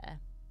college there,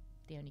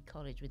 the only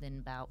college within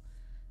about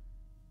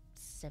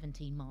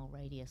 17-mile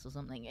radius or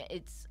something,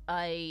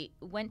 I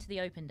went to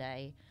the open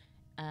day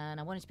and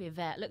I wanted to be a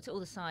vet, looked at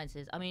all the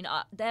sciences. I mean,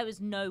 there was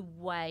no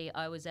way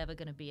I was ever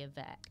going to be a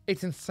vet.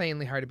 It's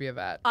insanely hard to be a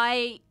vet.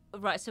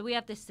 Right, so we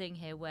have this thing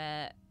here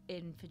where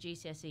for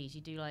GCSEs, you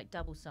do like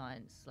double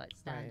science, like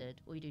standard,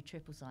 or you do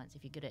triple science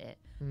if you're good at it.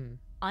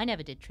 I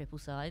never did triple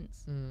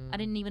science. I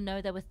didn't even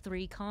know there were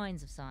 3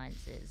 kinds of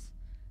sciences.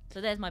 So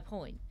there's my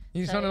point.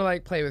 You just want to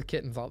like play with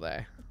kittens all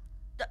day.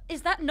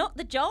 Is that not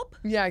the job?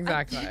 Yeah,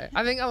 exactly.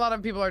 I think a lot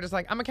of people are just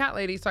like, I'm a cat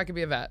lady, so I could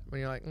be a vet. When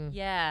you're like,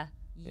 Yeah.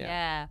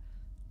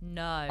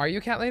 No. Are you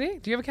a cat lady?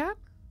 Do you have a cat?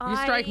 You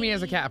strike me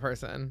as a cat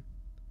person.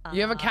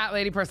 You have a cat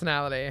lady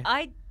personality.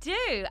 I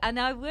do, and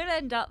I will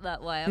end up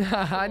that way. I'm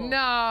sure.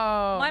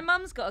 No. My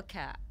mum's got a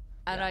cat,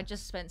 and I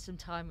just spent some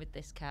time with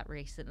this cat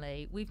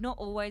recently. We've not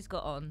always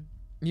got on.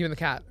 You and the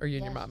cat, or you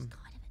and your mum? She's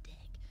kind of a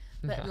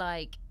dick. But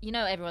like, you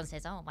know, everyone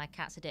says, oh, my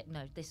cat's a dick.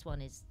 No, this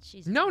one is,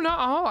 she's... No, not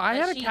all. I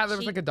had a cat that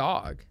was like a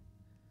dog.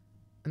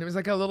 And it was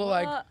like a little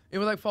like, it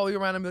would like follow you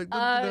around and be like,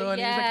 and he was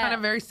like kind of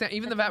very,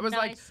 even the vet was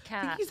like,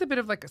 I think he's a bit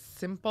of like a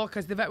simple,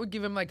 because the vet would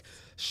give him like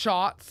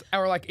shots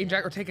or like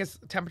inject or take his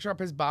temperature up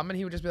his bum, and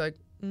he would just be like,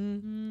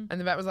 and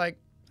the vet was like,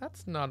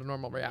 that's not a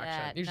normal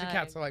reaction. Usually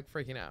cats are like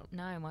freaking out.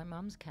 No, my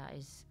mum's cat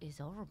is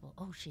horrible.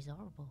 Oh, she's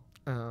horrible.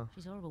 Oh.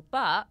 She's horrible.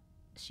 But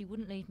she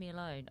wouldn't leave me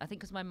alone. I think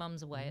because my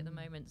mum's away at the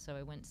moment, so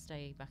I went to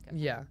stay back at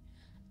home.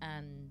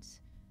 And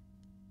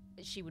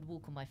she would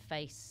walk on my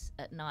face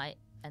at night.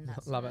 And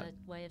that's a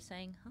way of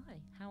saying, hi,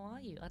 how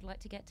are you? I'd like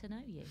to get to know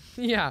you.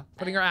 Yeah,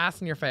 putting her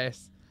ass in your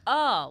face.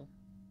 Oh,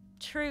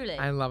 truly.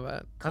 I love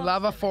it. Constantly. I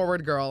love a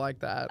forward girl like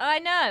that. I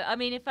know. I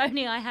mean, if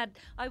only I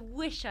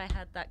wish I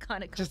had that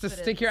kind of confidence. Just to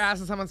stick your ass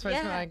in someone's face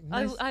and like,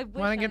 I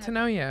want to get to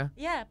know you.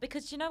 Yeah,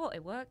 because you know what?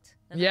 It worked.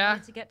 And I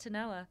wanted to get to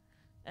know her.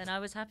 And I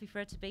was happy for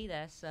her to be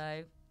there,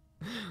 so.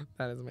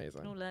 That is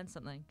amazing. We all learn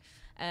something.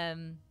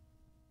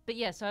 But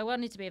yeah, so I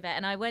wanted to be a vet,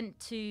 and I went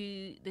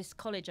to this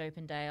college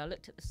open day. I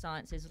looked at the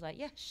sciences, was like,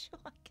 yeah, sure,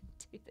 I can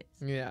do this.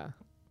 Yeah.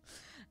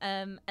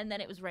 And then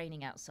it was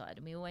raining outside,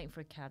 and we were waiting for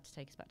a cab to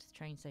take us back to the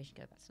train station,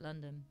 go back to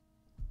London.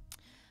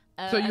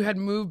 So you had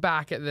moved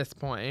back at this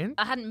point?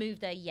 I hadn't moved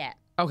there yet.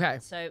 Okay.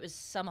 So it was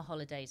summer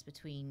holidays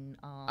between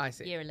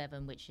year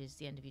 11, which is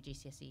the end of your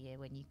GCSE year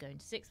when you go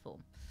into sixth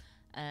form,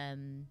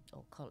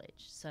 or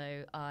college. So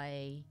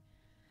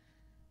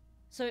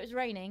it was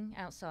raining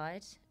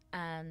outside,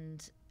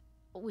 and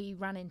we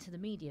ran into the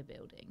media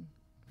building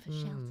for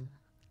shelter.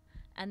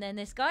 And then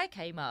this guy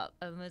came up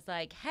and was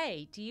like,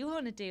 hey, do you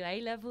want to do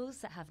A-levels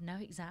that have no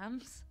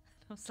exams?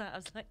 I was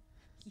like,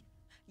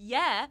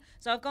 yeah.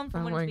 So I've gone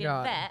from wanting to be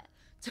a vet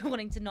to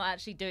wanting to not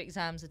actually do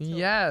exams at all.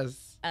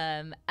 Yes.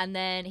 And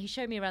then he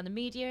showed me around the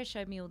media,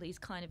 showed me all these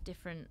kind of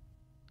different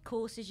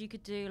courses you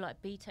could do,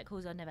 like BTEC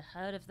courses. I'd never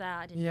heard of that.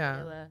 I didn't know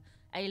there were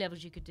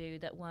A-levels you could do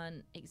that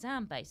weren't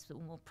exam-based, that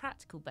were more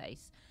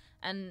practical-based.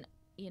 And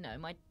you know,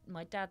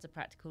 my dad's a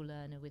practical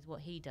learner with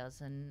what he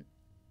does, and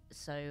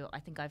so I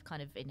think I've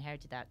kind of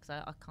inherited that,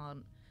 because I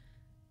can't,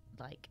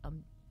 like,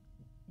 I'm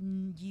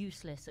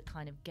useless at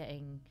kind of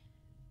getting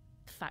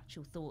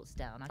factual thoughts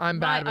down. I'm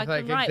bad with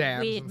like exams. I can write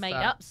weird made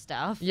up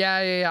stuff.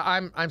 Yeah.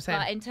 I'm saying.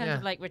 But in terms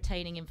of like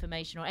retaining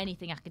information or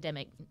anything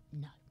academic,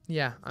 no.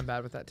 Yeah, I'm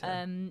bad with that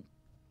too.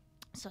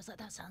 So I was like,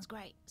 that sounds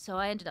great. So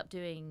I ended up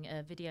doing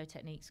a video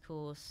techniques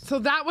course. So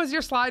that was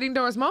your sliding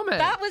doors moment.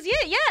 That was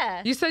it,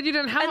 yeah. You said you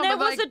didn't have one. And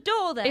there was a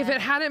door there. If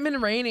it hadn't been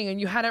raining and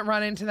you hadn't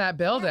run into that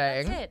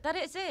building. That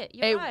is it.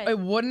 You're right. It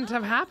wouldn't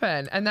have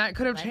happened. And that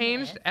could have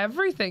changed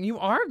everything. You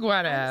are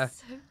Gwyneth. I'm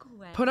so Gwyneth.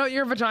 Put out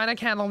your vagina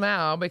candle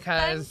now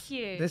because Thank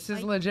you. this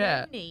is My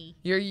legit. yoni.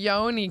 Your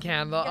yoni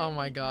candle. Oh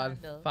my Yoni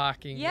God. candle.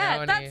 Fucking Yeah,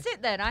 yoni. that's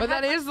it then. But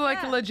that is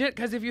like legit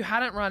because if you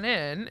hadn't run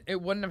in,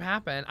 it wouldn't have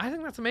happened. I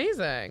think that's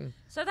amazing.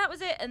 So that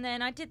was it. And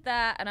then I did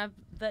that and I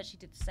virtually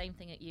did the same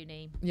thing at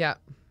uni. Yeah.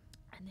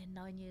 And then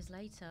 9 years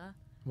later,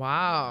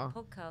 Wow.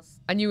 podcast.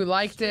 And you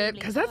liked it Extremely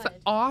because that's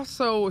tired.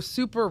 also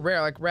super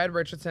rare. Like Red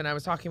Richardson, I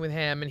was talking with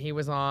him and he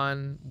was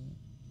on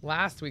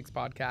last week's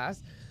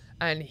podcast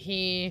and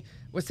he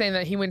was saying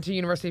that he went to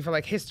university for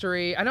like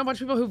history. I know a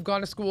bunch of people who've gone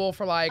to school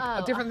for like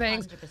different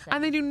things 100%.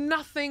 and they do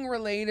nothing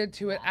related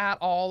to it at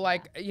all.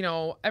 Like, you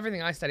know,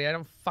 everything I study, I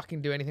don't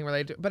fucking do anything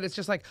related to it. But it's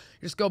just like,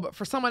 you just go, but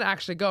for someone to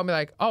actually go and be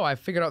like, oh, I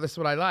figured out this is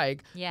what I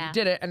like. Yeah. You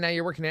did it and now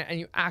you're working it and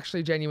you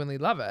actually genuinely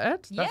love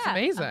it. That's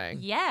amazing.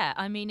 Yeah,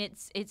 I mean,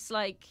 it's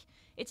like,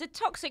 it's a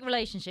toxic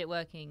relationship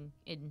working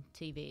in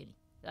TV.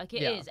 Like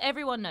it is.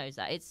 Everyone knows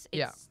that. It's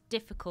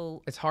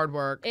difficult. It's hard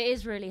work. It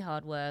is really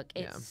hard work.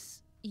 It's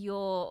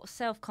your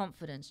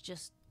self-confidence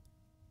just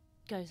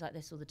goes like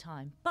this all the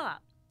time. But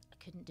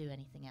I couldn't do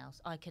anything else.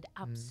 I could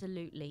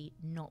absolutely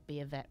not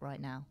be a vet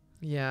right now.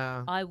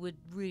 Yeah. I would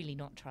really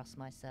not trust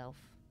myself.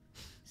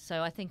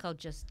 So I think I'll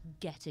just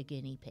get a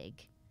guinea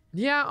pig.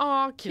 Yeah,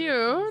 oh,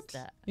 cute.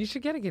 that. You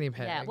should get a guinea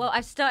pig. Yeah, well,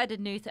 I've started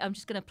a new I'm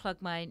just going to plug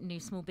my new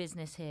small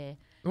business here.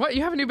 What,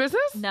 you have a new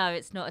business? No,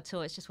 it's not at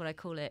all. It's just what I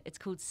call it. It's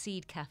called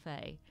Seed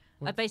Cafe.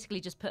 I basically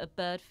just put a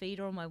bird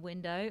feeder on my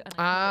window and I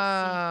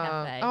call it Seed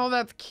Cafe. Oh,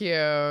 that's cute.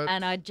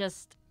 And I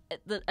just,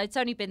 it's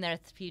only been there a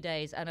few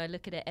days and I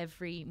look at it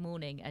every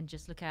morning and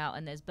just look out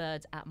and there's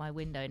birds at my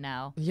window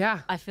now. Yeah.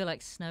 I feel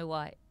like Snow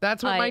White.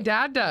 That's what my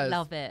dad does.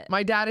 Love it.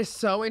 My dad is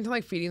so into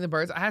like feeding the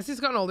birds. As he's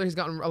gotten older, he's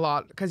gotten a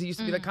lot because he used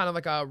to be like kind of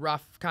like a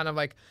rough, kind of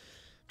like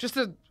just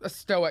a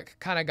stoic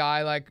kind of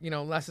guy, like, you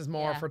know, less is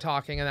more for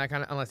talking and that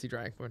kind of, unless he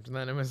drank, which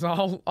then it was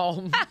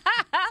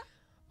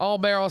all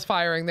barrels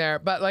firing there.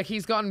 But like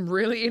he's gotten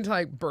really into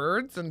like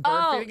birds and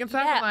bird feeding and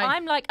stuff. Yeah, and, like,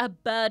 I'm like a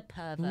bird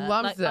pervert.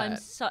 Loves it. I'm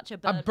such a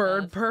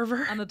bird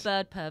pervert. I'm a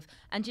bird perv.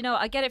 And you know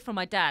what? I get it from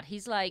my dad.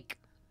 He's like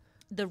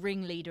the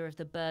ringleader of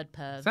the bird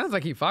pervs. Sounds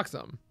like he fucks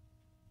them.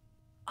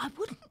 I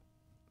wouldn't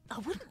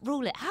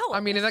rule it out.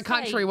 I mean, in the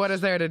country, what is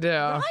there to do?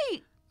 Right.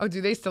 Oh,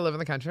 do they still live in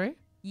the country?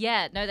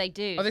 Yeah, no, they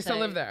do. Oh, they still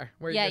live there?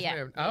 Where you just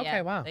moved? Oh,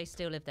 okay, wow. They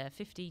still live there.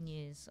 15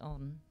 years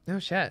on. No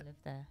shit. They live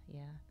there,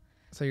 yeah.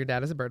 So your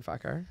dad is a bird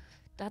fucker?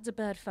 Dad's a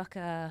bird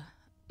fucker.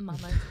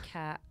 Mama's a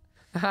cat.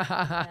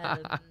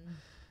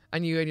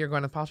 And you had your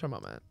Gwyneth Paltrow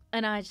moment.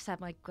 And I just had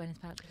my Gwyneth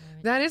Paltrow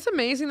moment. That is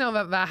amazing, though,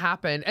 that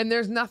happened. And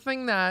there's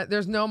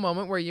no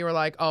moment where you were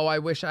like, oh,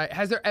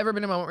 has there ever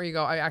been a moment where you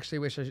go, I actually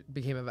wish I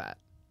became a vet?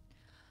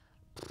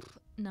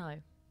 No.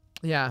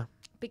 Yeah.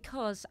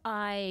 Because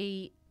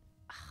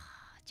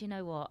do you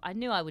know what? I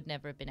knew I would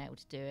never have been able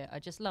to do it. I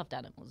just loved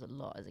animals a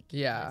lot as a kid.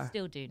 Yeah. I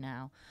still do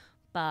now.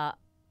 But,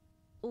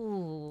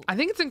 ooh. I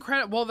think it's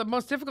incredible. Well, the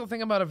most difficult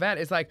thing about a vet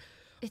is like,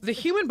 the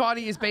human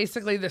body is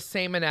basically the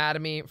same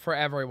anatomy for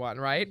everyone,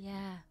 right?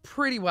 Yeah.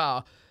 Pretty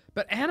well.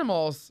 But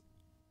animals,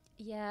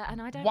 yeah,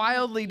 and I don't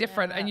wildly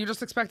different, and you're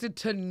just expected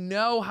to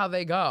know how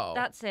they go.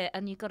 That's it,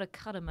 and you've got to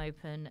cut them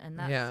open, and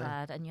that's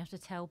sad. And you have to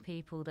tell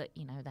people that,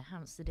 you know, the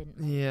hamster didn't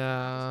make it.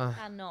 You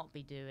cannot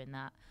be doing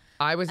that.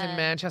 I was in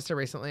Manchester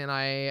recently,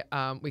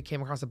 and we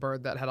came across a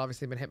bird that had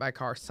obviously been hit by a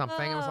car or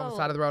something. It was on the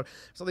side of the road.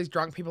 There's all these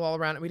drunk people all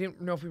around, and we didn't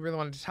know if we really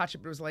wanted to touch it,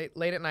 but it was late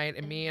at night,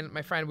 and me and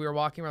my friend, we were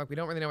walking. We're like, we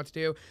don't really know what to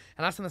do.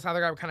 And us and this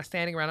other guy were kind of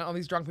standing around, and all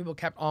these drunk people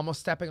kept almost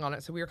stepping on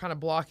it, so we were kind of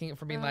blocking it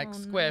from being like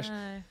squished.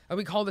 No. And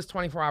we called this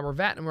 24-hour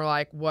vet, and we're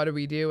like, what do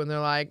we do? And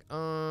they're like,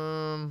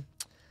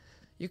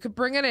 you could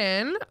bring it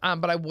in,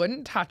 but I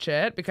wouldn't touch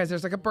it because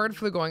there's like a bird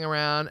flu going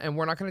around, and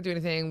we're not going to do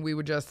anything. We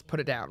would just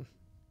put it down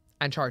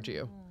and charge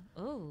you.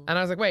 Oh. And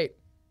I was like, wait.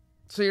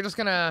 So you're just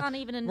gonna,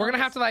 we're gonna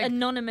have to like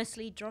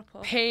anonymously drop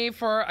off. Pay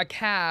for a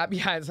cab.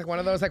 Yeah, it's like one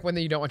of those like when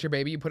you don't want your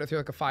baby, you put it through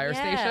like a fire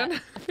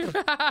station. Church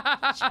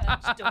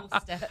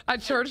doorstep. A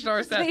church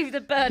doorstep. Just leave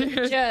the bird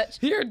in church.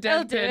 Your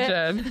dead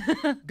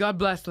pigeon. God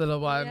bless little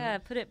one. Yeah,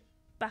 put it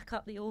back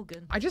up the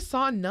organ. I just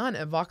saw a nun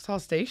at Vauxhall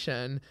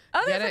Station.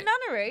 Oh, there's a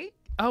nunnery.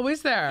 Oh,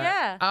 is there?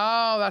 Yeah.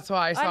 Oh, that's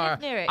why I saw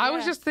live near it, I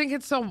was just thinking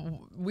it's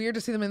so weird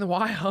to see them in the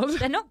wild.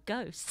 They're not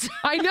ghosts.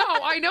 I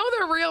know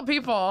they're real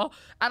people,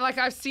 and like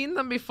I've seen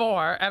them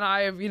before, and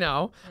I've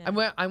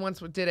I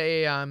once did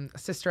a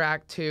Sister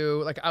Act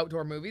 2 like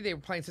outdoor movie. They were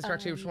playing Sister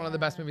Act 2, which is one of the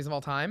best movies of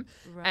all time,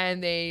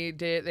 and they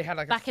had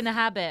like Back in the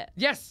Habit.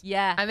 Yes.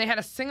 Yeah. And they had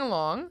a sing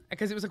along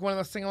because it was like one of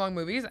those sing along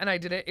movies, and I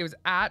did it. It was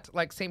at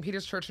like St.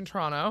 Peter's Church in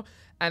Toronto.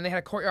 And they had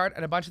a courtyard,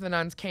 and a bunch of the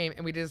nuns came,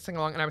 and we did a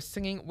sing-along, and I was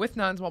singing with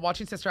nuns while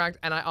watching Sister Act,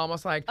 and I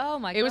almost like, oh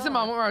my God. It was a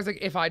moment where I was like,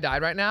 if I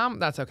died right now,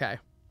 that's okay.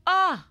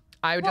 Ah.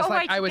 I would just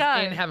like, I was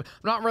in heaven.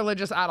 I'm not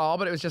religious at all,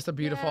 but it was just a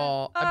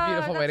beautiful,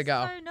 way to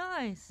go. So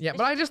nice. Yeah,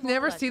 but I just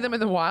never see them in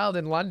the wild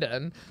in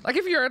London. Like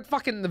if you're at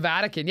fucking the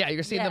Vatican,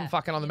 you're seeing them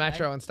fucking on the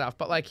metro and stuff.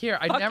 But like here,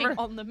 I never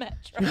on the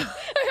metro.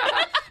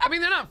 I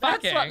mean, they're not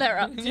fucking. That's what they're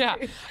up to. Yeah,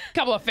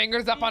 couple of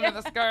fingers up under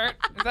the skirt.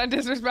 Is that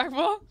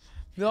disrespectful?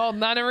 The old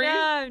nunnery.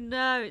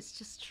 No, it's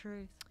just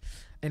truth.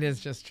 It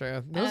is just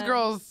true. Those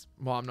girls,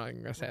 well, I'm not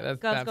even going to say that.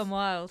 Girls Gone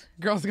Wild.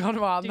 Girls Gone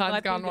Wild, Dubai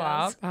Nuts Gone Poo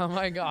Wild. Girls. Oh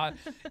my God.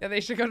 Yeah,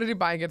 they should go to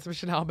Dubai and get some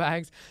Chanel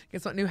bags.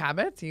 Get some new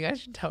habits. You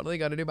guys should totally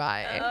go to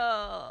Dubai.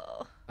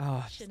 Oh.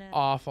 Oh, it's just Chanel.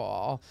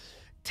 awful.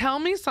 Tell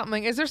me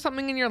something. Is there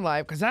something in your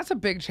life? Because that's a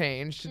big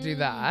change to do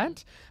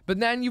that.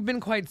 But then you've been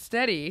quite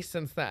steady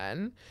since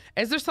then.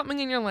 Is there something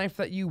in your life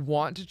that you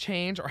want to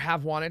change or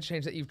have wanted to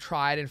change that you've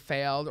tried and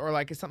failed? Or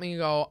like is something you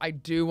go, I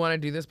do want to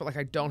do this, but like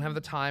I don't have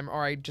the time,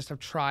 or I just have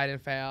tried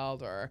and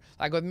failed? Or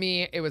like with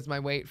me, it was my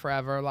weight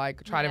forever.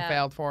 Like tried and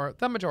failed for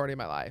the majority of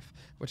my life,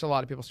 which a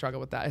lot of people struggle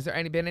with that. Is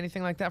there been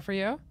anything like that for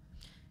you?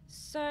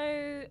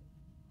 So,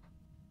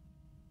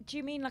 do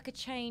you mean like a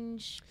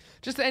change?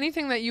 Just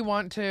anything that you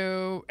want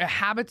to,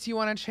 habits you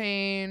want to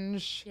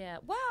change. Yeah.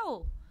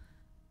 Well,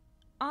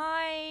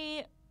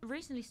 I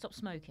recently stopped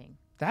smoking.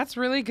 That's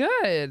really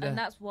good. And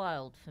that's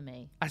wild for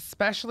me.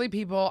 Especially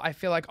people, I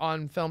feel like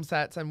on film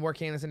sets and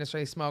working in this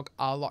industry, smoke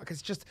a lot. Because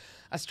it's just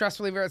a stress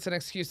reliever. It's an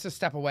excuse to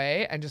step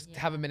away and just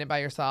have a minute by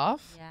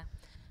yourself. Yeah.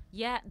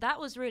 Yeah, that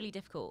was really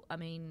difficult. I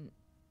mean,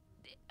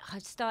 I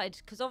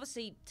started, because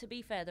obviously, to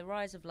be fair, the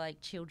rise of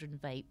like children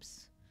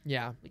vapes.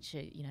 Yeah. Which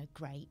are,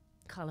 great,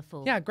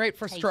 colourful. Yeah, great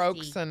for tasty,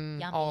 strokes and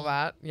yummy. all of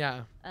that.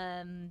 Yeah.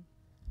 And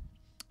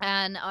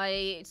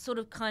I sort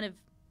of kind of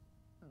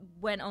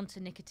went on to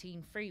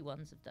nicotine-free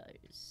ones of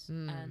those.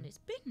 And it's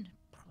been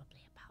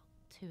probably about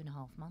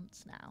 2.5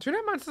 months now.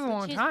 2.5 months is a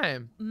long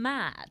time.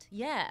 Mad,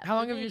 yeah. How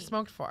long have you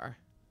smoked for?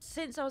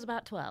 Since I was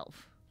about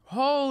 12.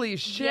 Holy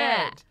shit.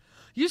 Yeah.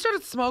 You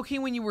started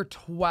smoking when you were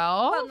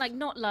 12? Well, like,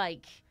 not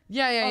like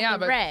yeah,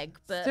 the reg,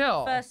 but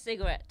still. first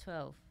cigarette,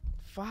 12.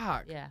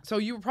 Fuck. Yeah. So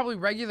you were probably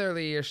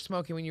regularly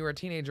smoking when you were a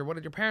teenager. What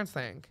did your parents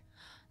think?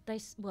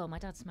 Well, my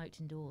dad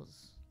smoked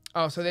indoors.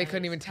 Oh, so they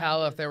couldn't even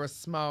tell if there was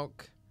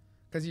smoke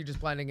because you're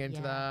just blending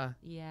into the...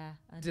 Yeah.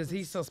 Does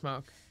he still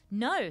smoke?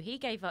 No, he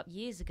gave up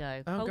years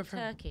ago. Oh, Cold good for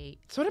him. turkey.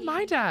 So did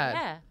my dad.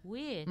 Yeah,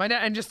 weird. My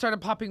dad, and just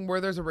started popping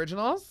Werther's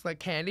Originals, like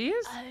candies.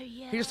 Oh,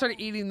 yeah. He just started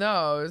eating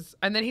those,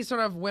 and then he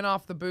sort of went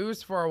off the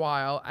booze for a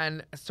while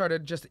and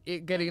started just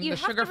getting the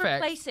sugar fix. You have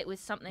to replace it with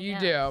something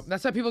else. You do.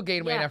 That's why people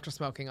gain weight after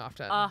smoking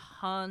often.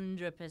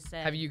 100%.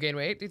 Have you gained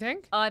weight, do you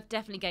think? I've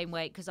definitely gained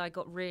weight because I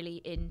got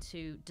really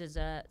into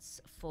desserts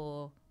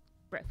for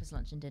breakfast,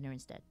 lunch, and dinner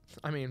instead.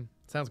 I mean,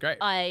 sounds great.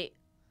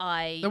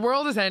 The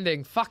world is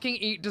ending. Fucking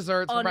eat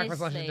desserts for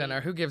breakfast, lunch, and honestly,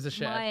 dinner. Who gives a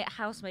shit? My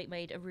housemate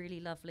made a really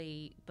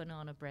lovely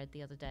banana bread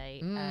the other day.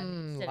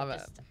 And instead love of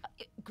it.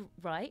 just,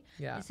 right?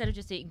 Yeah. Instead of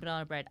just eating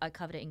banana bread, I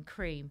covered it in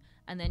cream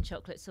and then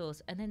chocolate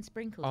sauce and then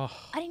sprinkles.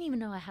 Oh. I didn't even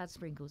know I had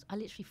sprinkles. I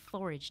literally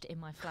foraged in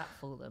my flat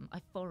for them. I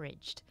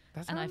foraged.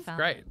 That and I sounds found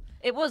great. them.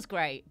 It was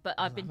great, but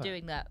I've been love it.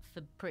 doing that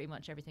for pretty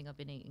much everything I've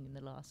been eating in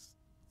the last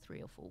 3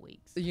 or 4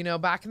 weeks. You know,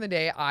 back in the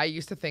day, I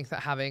used to think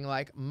that having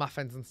like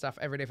muffins and stuff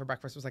every day for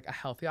breakfast was like a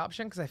healthy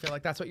option because I feel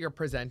like that's what you're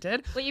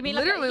presented. What you mean,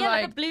 literally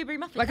like a blueberry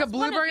muffin? Like That's a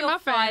blueberry one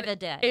of your muffin. 5 a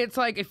day. It's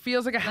like it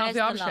feels like a healthy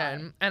Where's the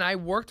option. lie? And I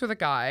worked with a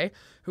guy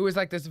who was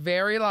like this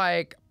very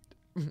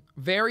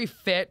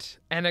fit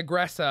and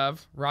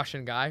aggressive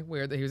Russian guy.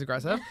 Weird that he was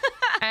aggressive.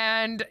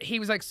 And he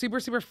was like super,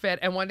 super fit.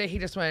 And one day he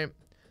just went,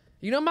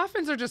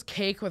 muffins are just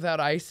cake without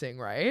icing,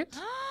 right?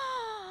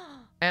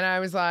 And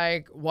I was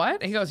like, what?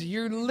 And he goes,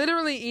 you're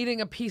literally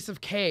eating a piece of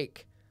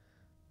cake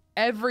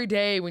every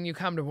day when you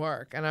come to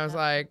work. And I was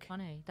like,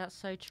 funny. That's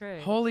so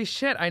true. holy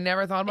shit, I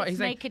never thought about it. It's He's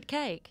naked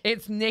cake.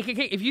 it's naked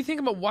cake. If you think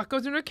about what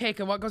goes into a cake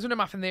and what goes into a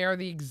muffin, they are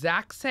the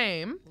exact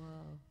same,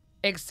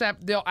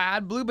 except they'll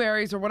add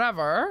blueberries or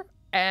whatever,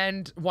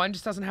 and one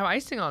just doesn't have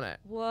icing on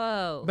it.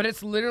 Whoa. But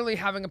it's literally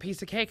having a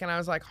piece of cake, and I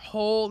was like,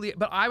 holy...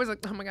 But I was like,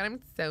 oh my God, I'm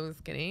so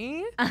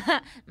skinny.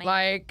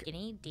 Like...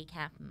 Skinny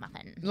decaf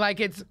muffin. Like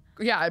it's...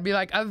 Yeah, it'd be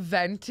like a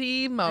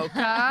venti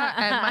mocha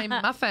and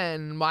my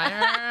muffin. Why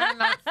are I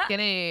not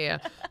skinny?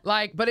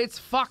 Like, but it's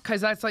fuck,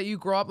 because that's like you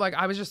grow up, like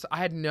I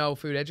had no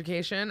food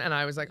education and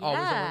I was like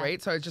always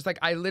overweight. So it's just like,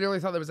 I literally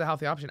thought there was a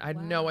healthy option. I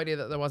had no idea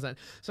that there wasn't.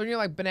 So when you're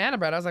like banana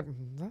bread, I was like,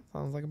 that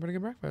sounds like a pretty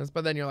good breakfast.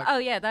 But then you're like, oh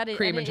yeah, that is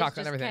cream and it is chocolate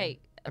and just everything.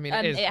 Cake. I mean,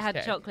 and it had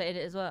cake. chocolate in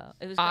it as well.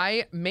 It was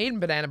I made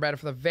banana bread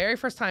for the very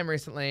first time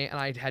recently, and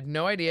I had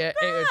no idea.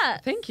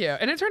 Thank you,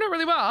 and it turned out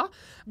really well.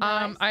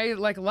 Nice. I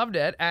loved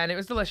it, and it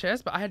was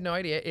delicious, but I had no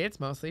idea it's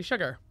mostly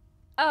sugar.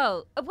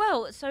 Oh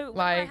well, so when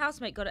my Like-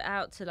 housemate got it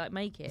out to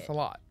make it, It's a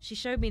lot. she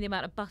showed me the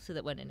amount of butter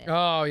that went in it.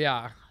 Oh yeah,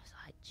 I was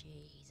like,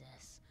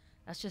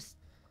 Jesus,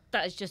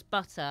 that is just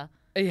butter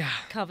yeah,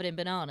 covered in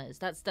bananas.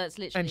 That's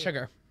literally and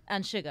sugar.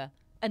 and sugar.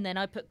 And then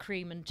I put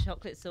cream and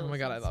chocolate sauce. Oh my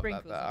God, and I love that,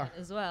 sprinkles on though.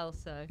 it as well.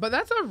 So. But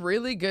that's a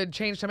really good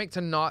change to make, to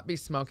not be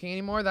smoking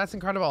anymore. That's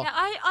incredible. Yeah,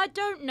 I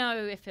don't know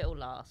if it'll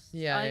last.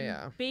 Yeah, I'm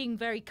yeah. being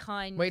very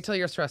kind. Wait till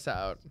you're stressed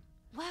out.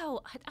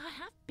 Well, I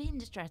have been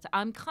distressed.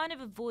 I'm kind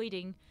of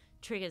avoiding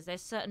triggers.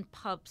 There's certain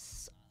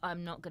pubs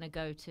I'm not going to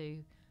go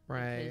to.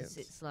 Right. Because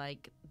it's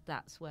like,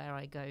 that's where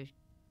I go.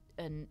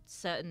 And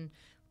certain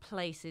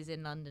places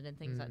in London and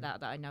things like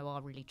that I know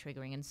are really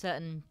triggering. And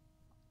certain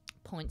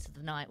points of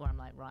the night where I'm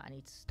like, right, I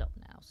need to stop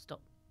now.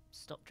 Stop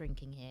stop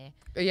drinking here.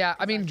 Yeah, I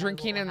 'cause mean, know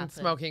drinking what and will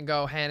happen. smoking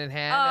go hand in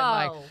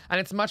hand, Oh. and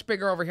it's much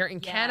bigger over here in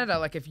Yeah. Canada.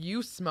 Like, if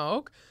you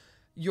smoke,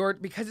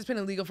 because it's been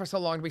illegal for so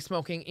long to be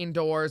smoking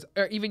indoors,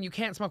 or even you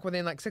can't smoke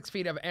within like 6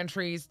 feet of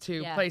entries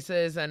to Yeah.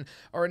 places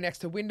or next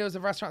to windows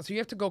of restaurants. So you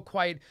have to go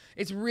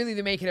it's really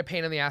they make it a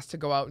pain in the ass to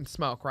go out and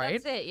smoke,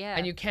 right? That's it, yeah.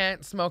 And you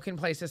can't smoke in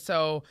places.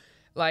 So,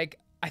 like,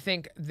 I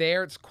think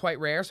there it's quite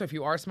rare. So if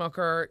you are a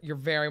smoker, you're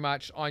very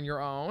much on your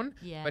own.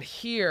 Yeah. But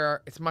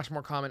here, it's much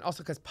more common.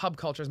 Also because pub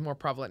culture is more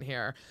prevalent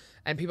here.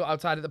 And people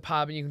outside of the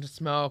pub and you can just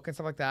smoke and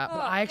stuff like that. But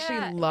Oh, I actually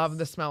yeah, love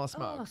it's- the smell of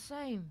smoke. Oh,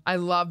 same. I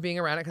love being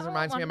around it because it I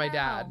reminds want me of my one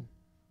dad.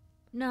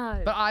 now.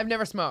 No. But I've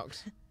never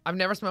smoked. I've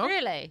never smoked.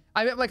 Really?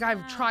 I've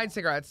Wow. tried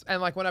cigarettes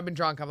and like when I've been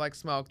drunk, I've like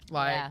smoked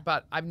Yeah.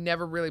 but I've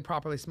never really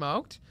properly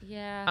smoked.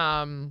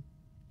 Yeah.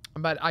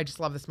 But I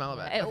just love the smell of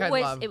it. It Like, I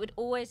always love- it would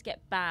always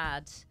get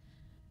bad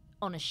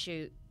on a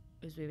shoot,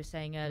 as we were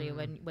saying earlier,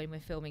 when we're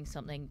filming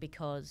something,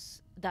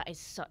 because that is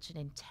such an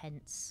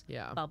intense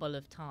Yeah. bubble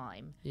of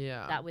time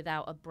Yeah. that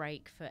without a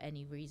break for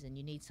any reason,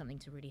 you need something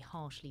to really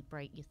harshly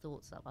break your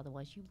thoughts up.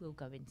 Otherwise, you will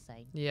go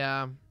insane.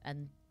 Yeah.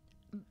 And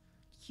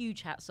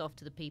huge hats off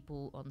to the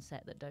people on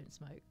set that don't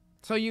smoke.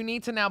 So you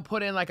need to now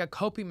put in like a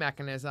coping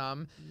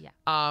mechanism Yeah.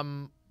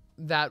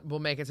 that will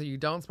make it so you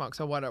don't smoke.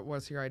 So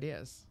what's your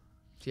ideas?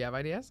 Do you have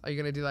ideas? Are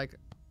you going to do like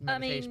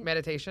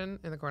meditation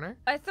in the corner?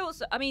 I thought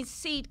so. I mean,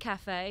 Seed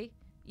Cafe.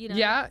 You know,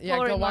 Yeah.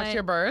 Go watch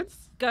your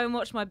birds. Go and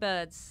watch my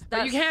birds.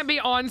 But you can't be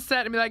on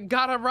set and be like,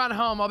 gotta run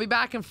home. I'll be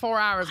back in 4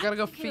 hours. Gotta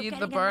go feed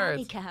the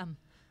birds.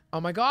 Oh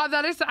my God,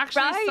 that is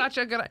actually Right? such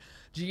a good.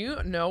 Do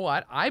you know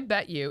what? I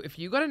bet you if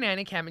you go to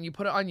Nanny Cam and you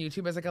put it on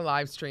YouTube as like a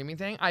live streaming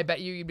thing, I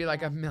bet you'd be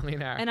like a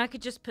millionaire. And I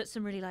could just put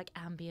some really like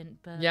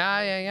ambient birds.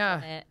 Yeah.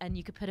 on it, and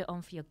you could put it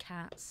on for your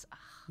cats. Ah,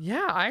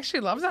 Yeah, I actually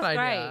love that This is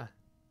idea.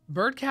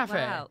 Bird Cafe.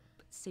 wow.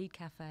 Seed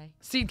Cafe.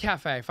 Seed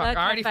Cafe. Fuck, Bird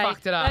I already Cafe.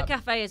 fucked it up. Bird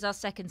Cafe is our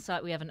second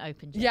site we haven't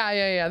opened yet.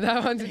 Yeah.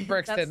 That one's in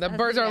Brixton. The That's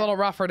birds are a it. little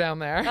rougher down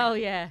there. Oh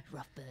yeah.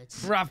 Rough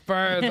birds. Rough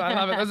birds. I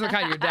love it. Those are the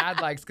kind your dad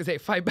likes because they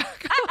fight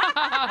back.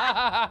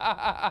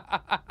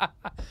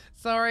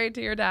 Sorry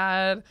to your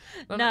dad.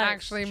 Don't No, it's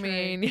actually true.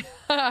 mean.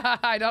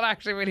 I don't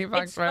actually mean he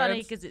fucks It's funny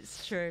birds. because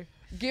it's true.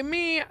 Give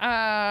me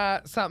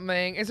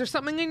something. Is there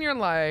something in your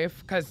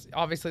life? Because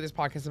obviously this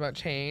podcast is about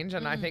change,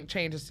 and I think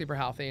change is super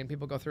healthy, and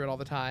people go through it all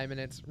the time, and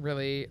it's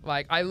really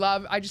like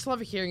I just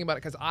love hearing about it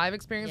because I've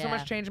experienced so Yeah.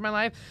 much change in my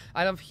life.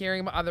 I love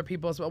hearing about other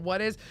people's.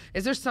 But is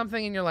there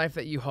something in your life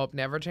that you hope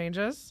never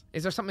changes?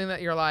 Is there something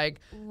that you're like,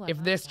 Ooh, I if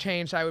love this that.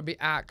 changed, I would be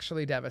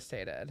actually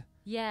devastated?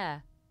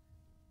 Yeah.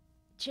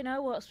 Do you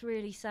know what's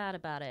really sad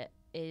about it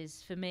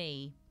is, for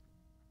me,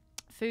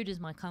 food is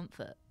my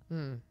comfort.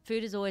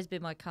 Food has always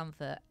been my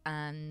comfort,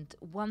 and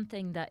one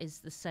thing that is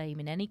the same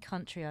in any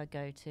country I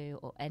go to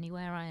or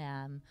anywhere I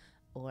am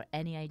or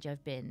any age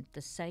I've been,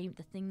 the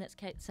thing that's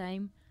kept the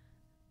same,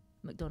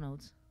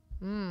 McDonald's.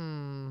 I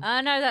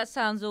know that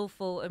sounds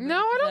awful. And No,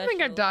 really I don't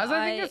think it commercial. does.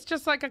 I think it's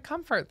just like a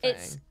comfort thing.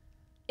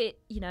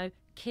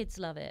 Kids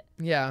love it.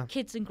 Yeah.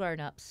 Kids and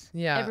grown-ups.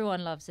 Yeah.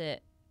 Everyone loves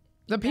it.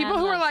 The people Dad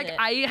who are loves like, it.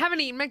 I haven't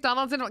eaten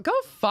McDonald's in go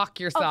fuck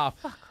yourself.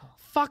 Oh, fuck off.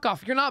 Fuck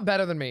off. You're not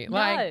better than me.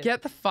 Like, No.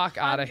 get the fuck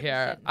out of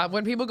here. 100%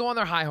 When people go on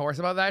their high horse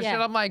about that Yeah. shit,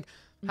 I'm like,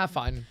 have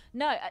fun.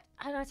 No,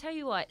 and I tell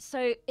you what.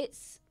 So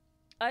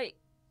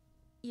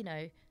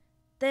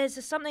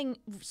there's something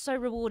so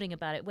rewarding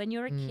about it when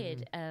you're a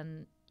kid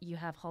and you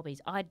have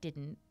hobbies. I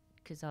didn't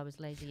because I was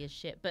lazy as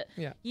shit. But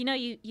Yeah.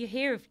 you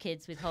hear of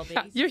kids with hobbies.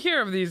 You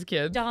hear of these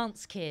kids.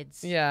 Dance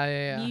kids.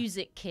 Yeah.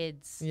 Music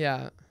kids.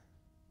 Yeah.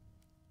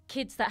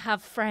 Kids that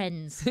have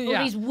friends. Yeah.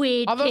 All these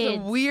weird All those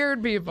kids.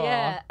 weird people.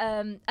 Yeah.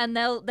 And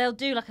they'll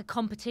do like a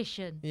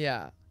competition.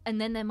 Yeah. And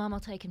then their mum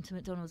will take them to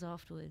McDonald's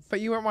afterwards.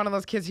 But you weren't one of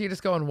those kids who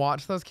just go and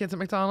watch those kids at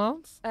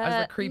McDonald's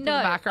as the creep in the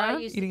background? I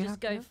used eating to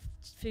just happy go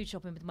food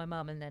shopping with my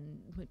mum, and then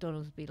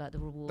McDonald's would be like the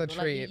reward. The Or, like,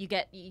 treat. you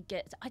get. Do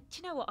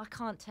you know what? I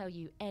can't tell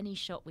you any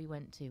shop we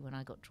went to when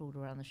I got trawled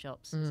around the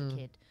shops as a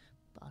kid,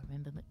 but I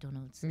remember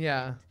McDonald's.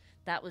 Yeah. And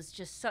that was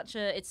just such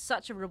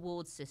a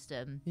reward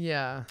system.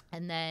 Yeah.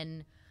 And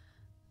then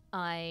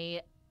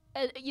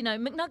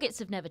McNuggets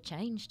have never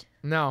changed.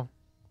 No.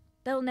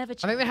 They'll never I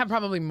change. think they have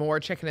probably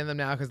more chicken in them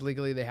now because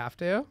legally they have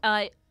to.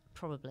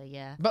 Probably,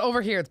 yeah. But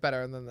over here, it's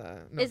better than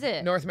Is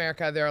it? North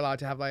America, they're allowed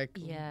to have like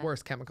Yeah.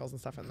 worse chemicals and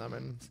stuff in them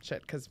and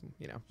shit because,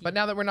 But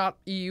now that we're not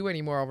EU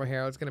anymore over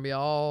here, it's going to be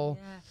all.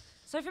 Yeah.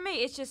 So for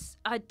me, it's just,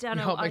 I don't You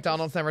know. hope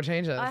McDonald's never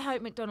changes. I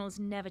hope McDonald's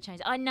never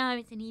changes. I know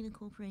it's an evil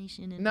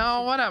corporation. And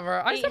No, whatever.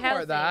 I eat support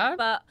healthy, that.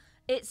 But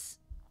it's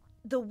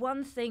the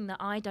one thing that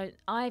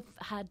I've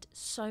had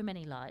so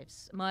many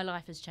lives. My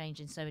life has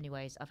changed in so many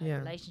ways. I've had Yeah.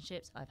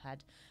 relationships, I've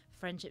had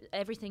friendships,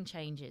 everything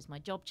changes. My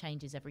job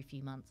changes every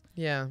few months.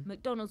 Yeah.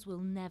 McDonald's will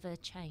never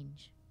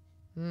change.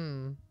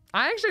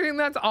 I actually think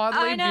that's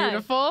oddly I know.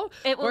 beautiful.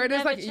 It will where it is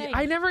never like change.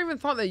 I never even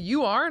thought that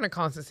you are in a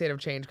constant state of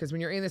change because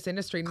when you're in this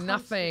industry,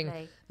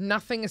 Constantly.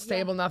 nothing is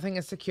stable, nothing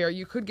is secure.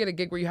 You could get a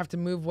gig where you have to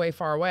move way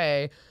far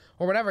away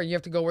or whatever. You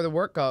have to go where the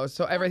work goes.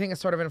 So everything is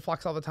sort of in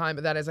flux all the time,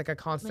 but that is like a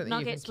constant that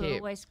you can McNuggets will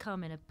keep. always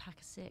come in a pack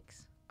of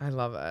 6. I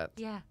love it.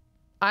 Yeah.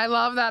 I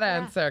love that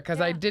answer because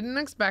I didn't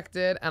expect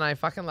it and I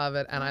fucking love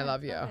it and I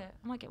love you. I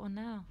might get one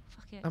now.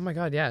 Fuck it. Oh my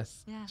God,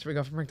 yes. Yeah. Should we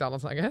go for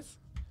McDonald's nuggets?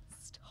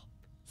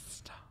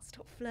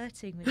 Stop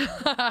flirting with me.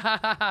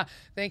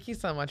 Thank you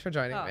so much for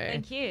joining me.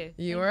 Thank you.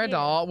 You were a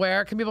doll.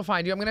 Where can people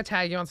find you? I'm going to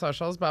tag you on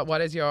socials, but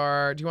do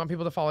you want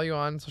people to follow you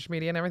on social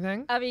media and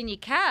everything? I mean, you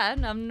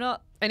can. I'm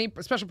not. Any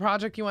special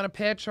project you want to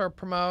pitch or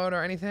promote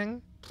or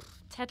anything?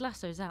 Ted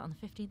Lasso is out on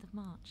the 15th of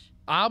March.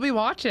 I'll be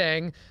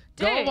watching.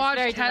 Go watch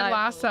Ted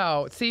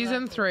Lasso,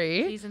 season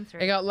 3. Season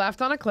 3. It got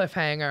left on a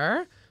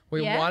cliffhanger.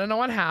 We want to know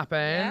what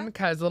happened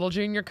because little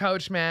junior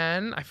coach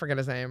man, I forget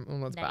his name. Oh,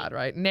 that's bad,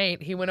 right?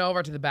 Nate, he went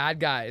over to the bad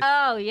guys.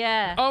 Oh,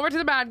 yeah. Over to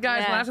the bad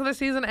guys. And that's how the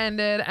season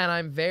ended. And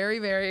I'm very,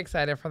 very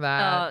excited for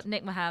that. Oh,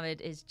 Nick Mohammed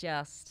is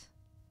just...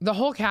 The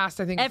whole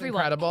cast, I think, is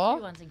incredible.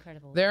 Everyone's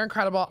incredible. They're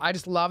incredible. I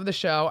just love the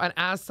show. And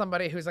as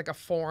somebody who's like a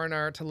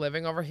foreigner to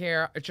living over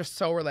here, it's just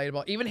so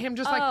relatable. Even him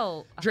just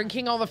like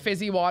drinking all the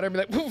fizzy water and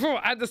be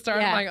like, at the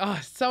start, I'm like, oh,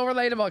 so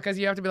relatable because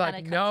you have to be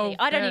like, no.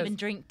 I don't even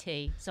drink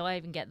tea, so I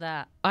even get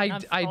that.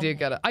 I do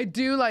get it. I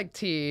do like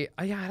tea.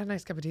 Oh, yeah, I had a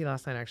nice cup of tea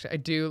last night, actually. I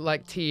do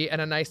like tea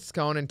and a nice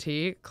scone and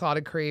tea,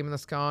 clotted cream and the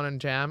scone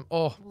and jam.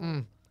 Oh,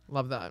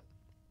 love that.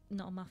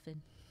 Not a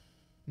muffin.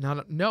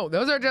 No,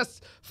 those are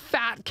just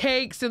fat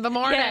cakes in the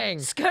morning. Yeah,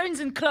 scones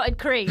and clotted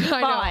cream. I know.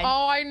 Fine.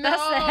 Oh, I know.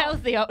 That's the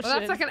healthy option. Well,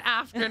 that's like an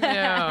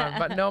afternoon,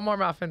 but no more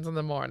muffins in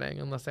the morning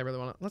unless I really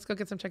want to. Let's go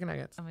get some chicken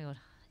nuggets. Oh my God.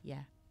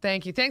 Yeah.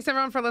 Thank you. Thanks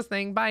everyone for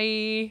listening.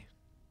 Bye.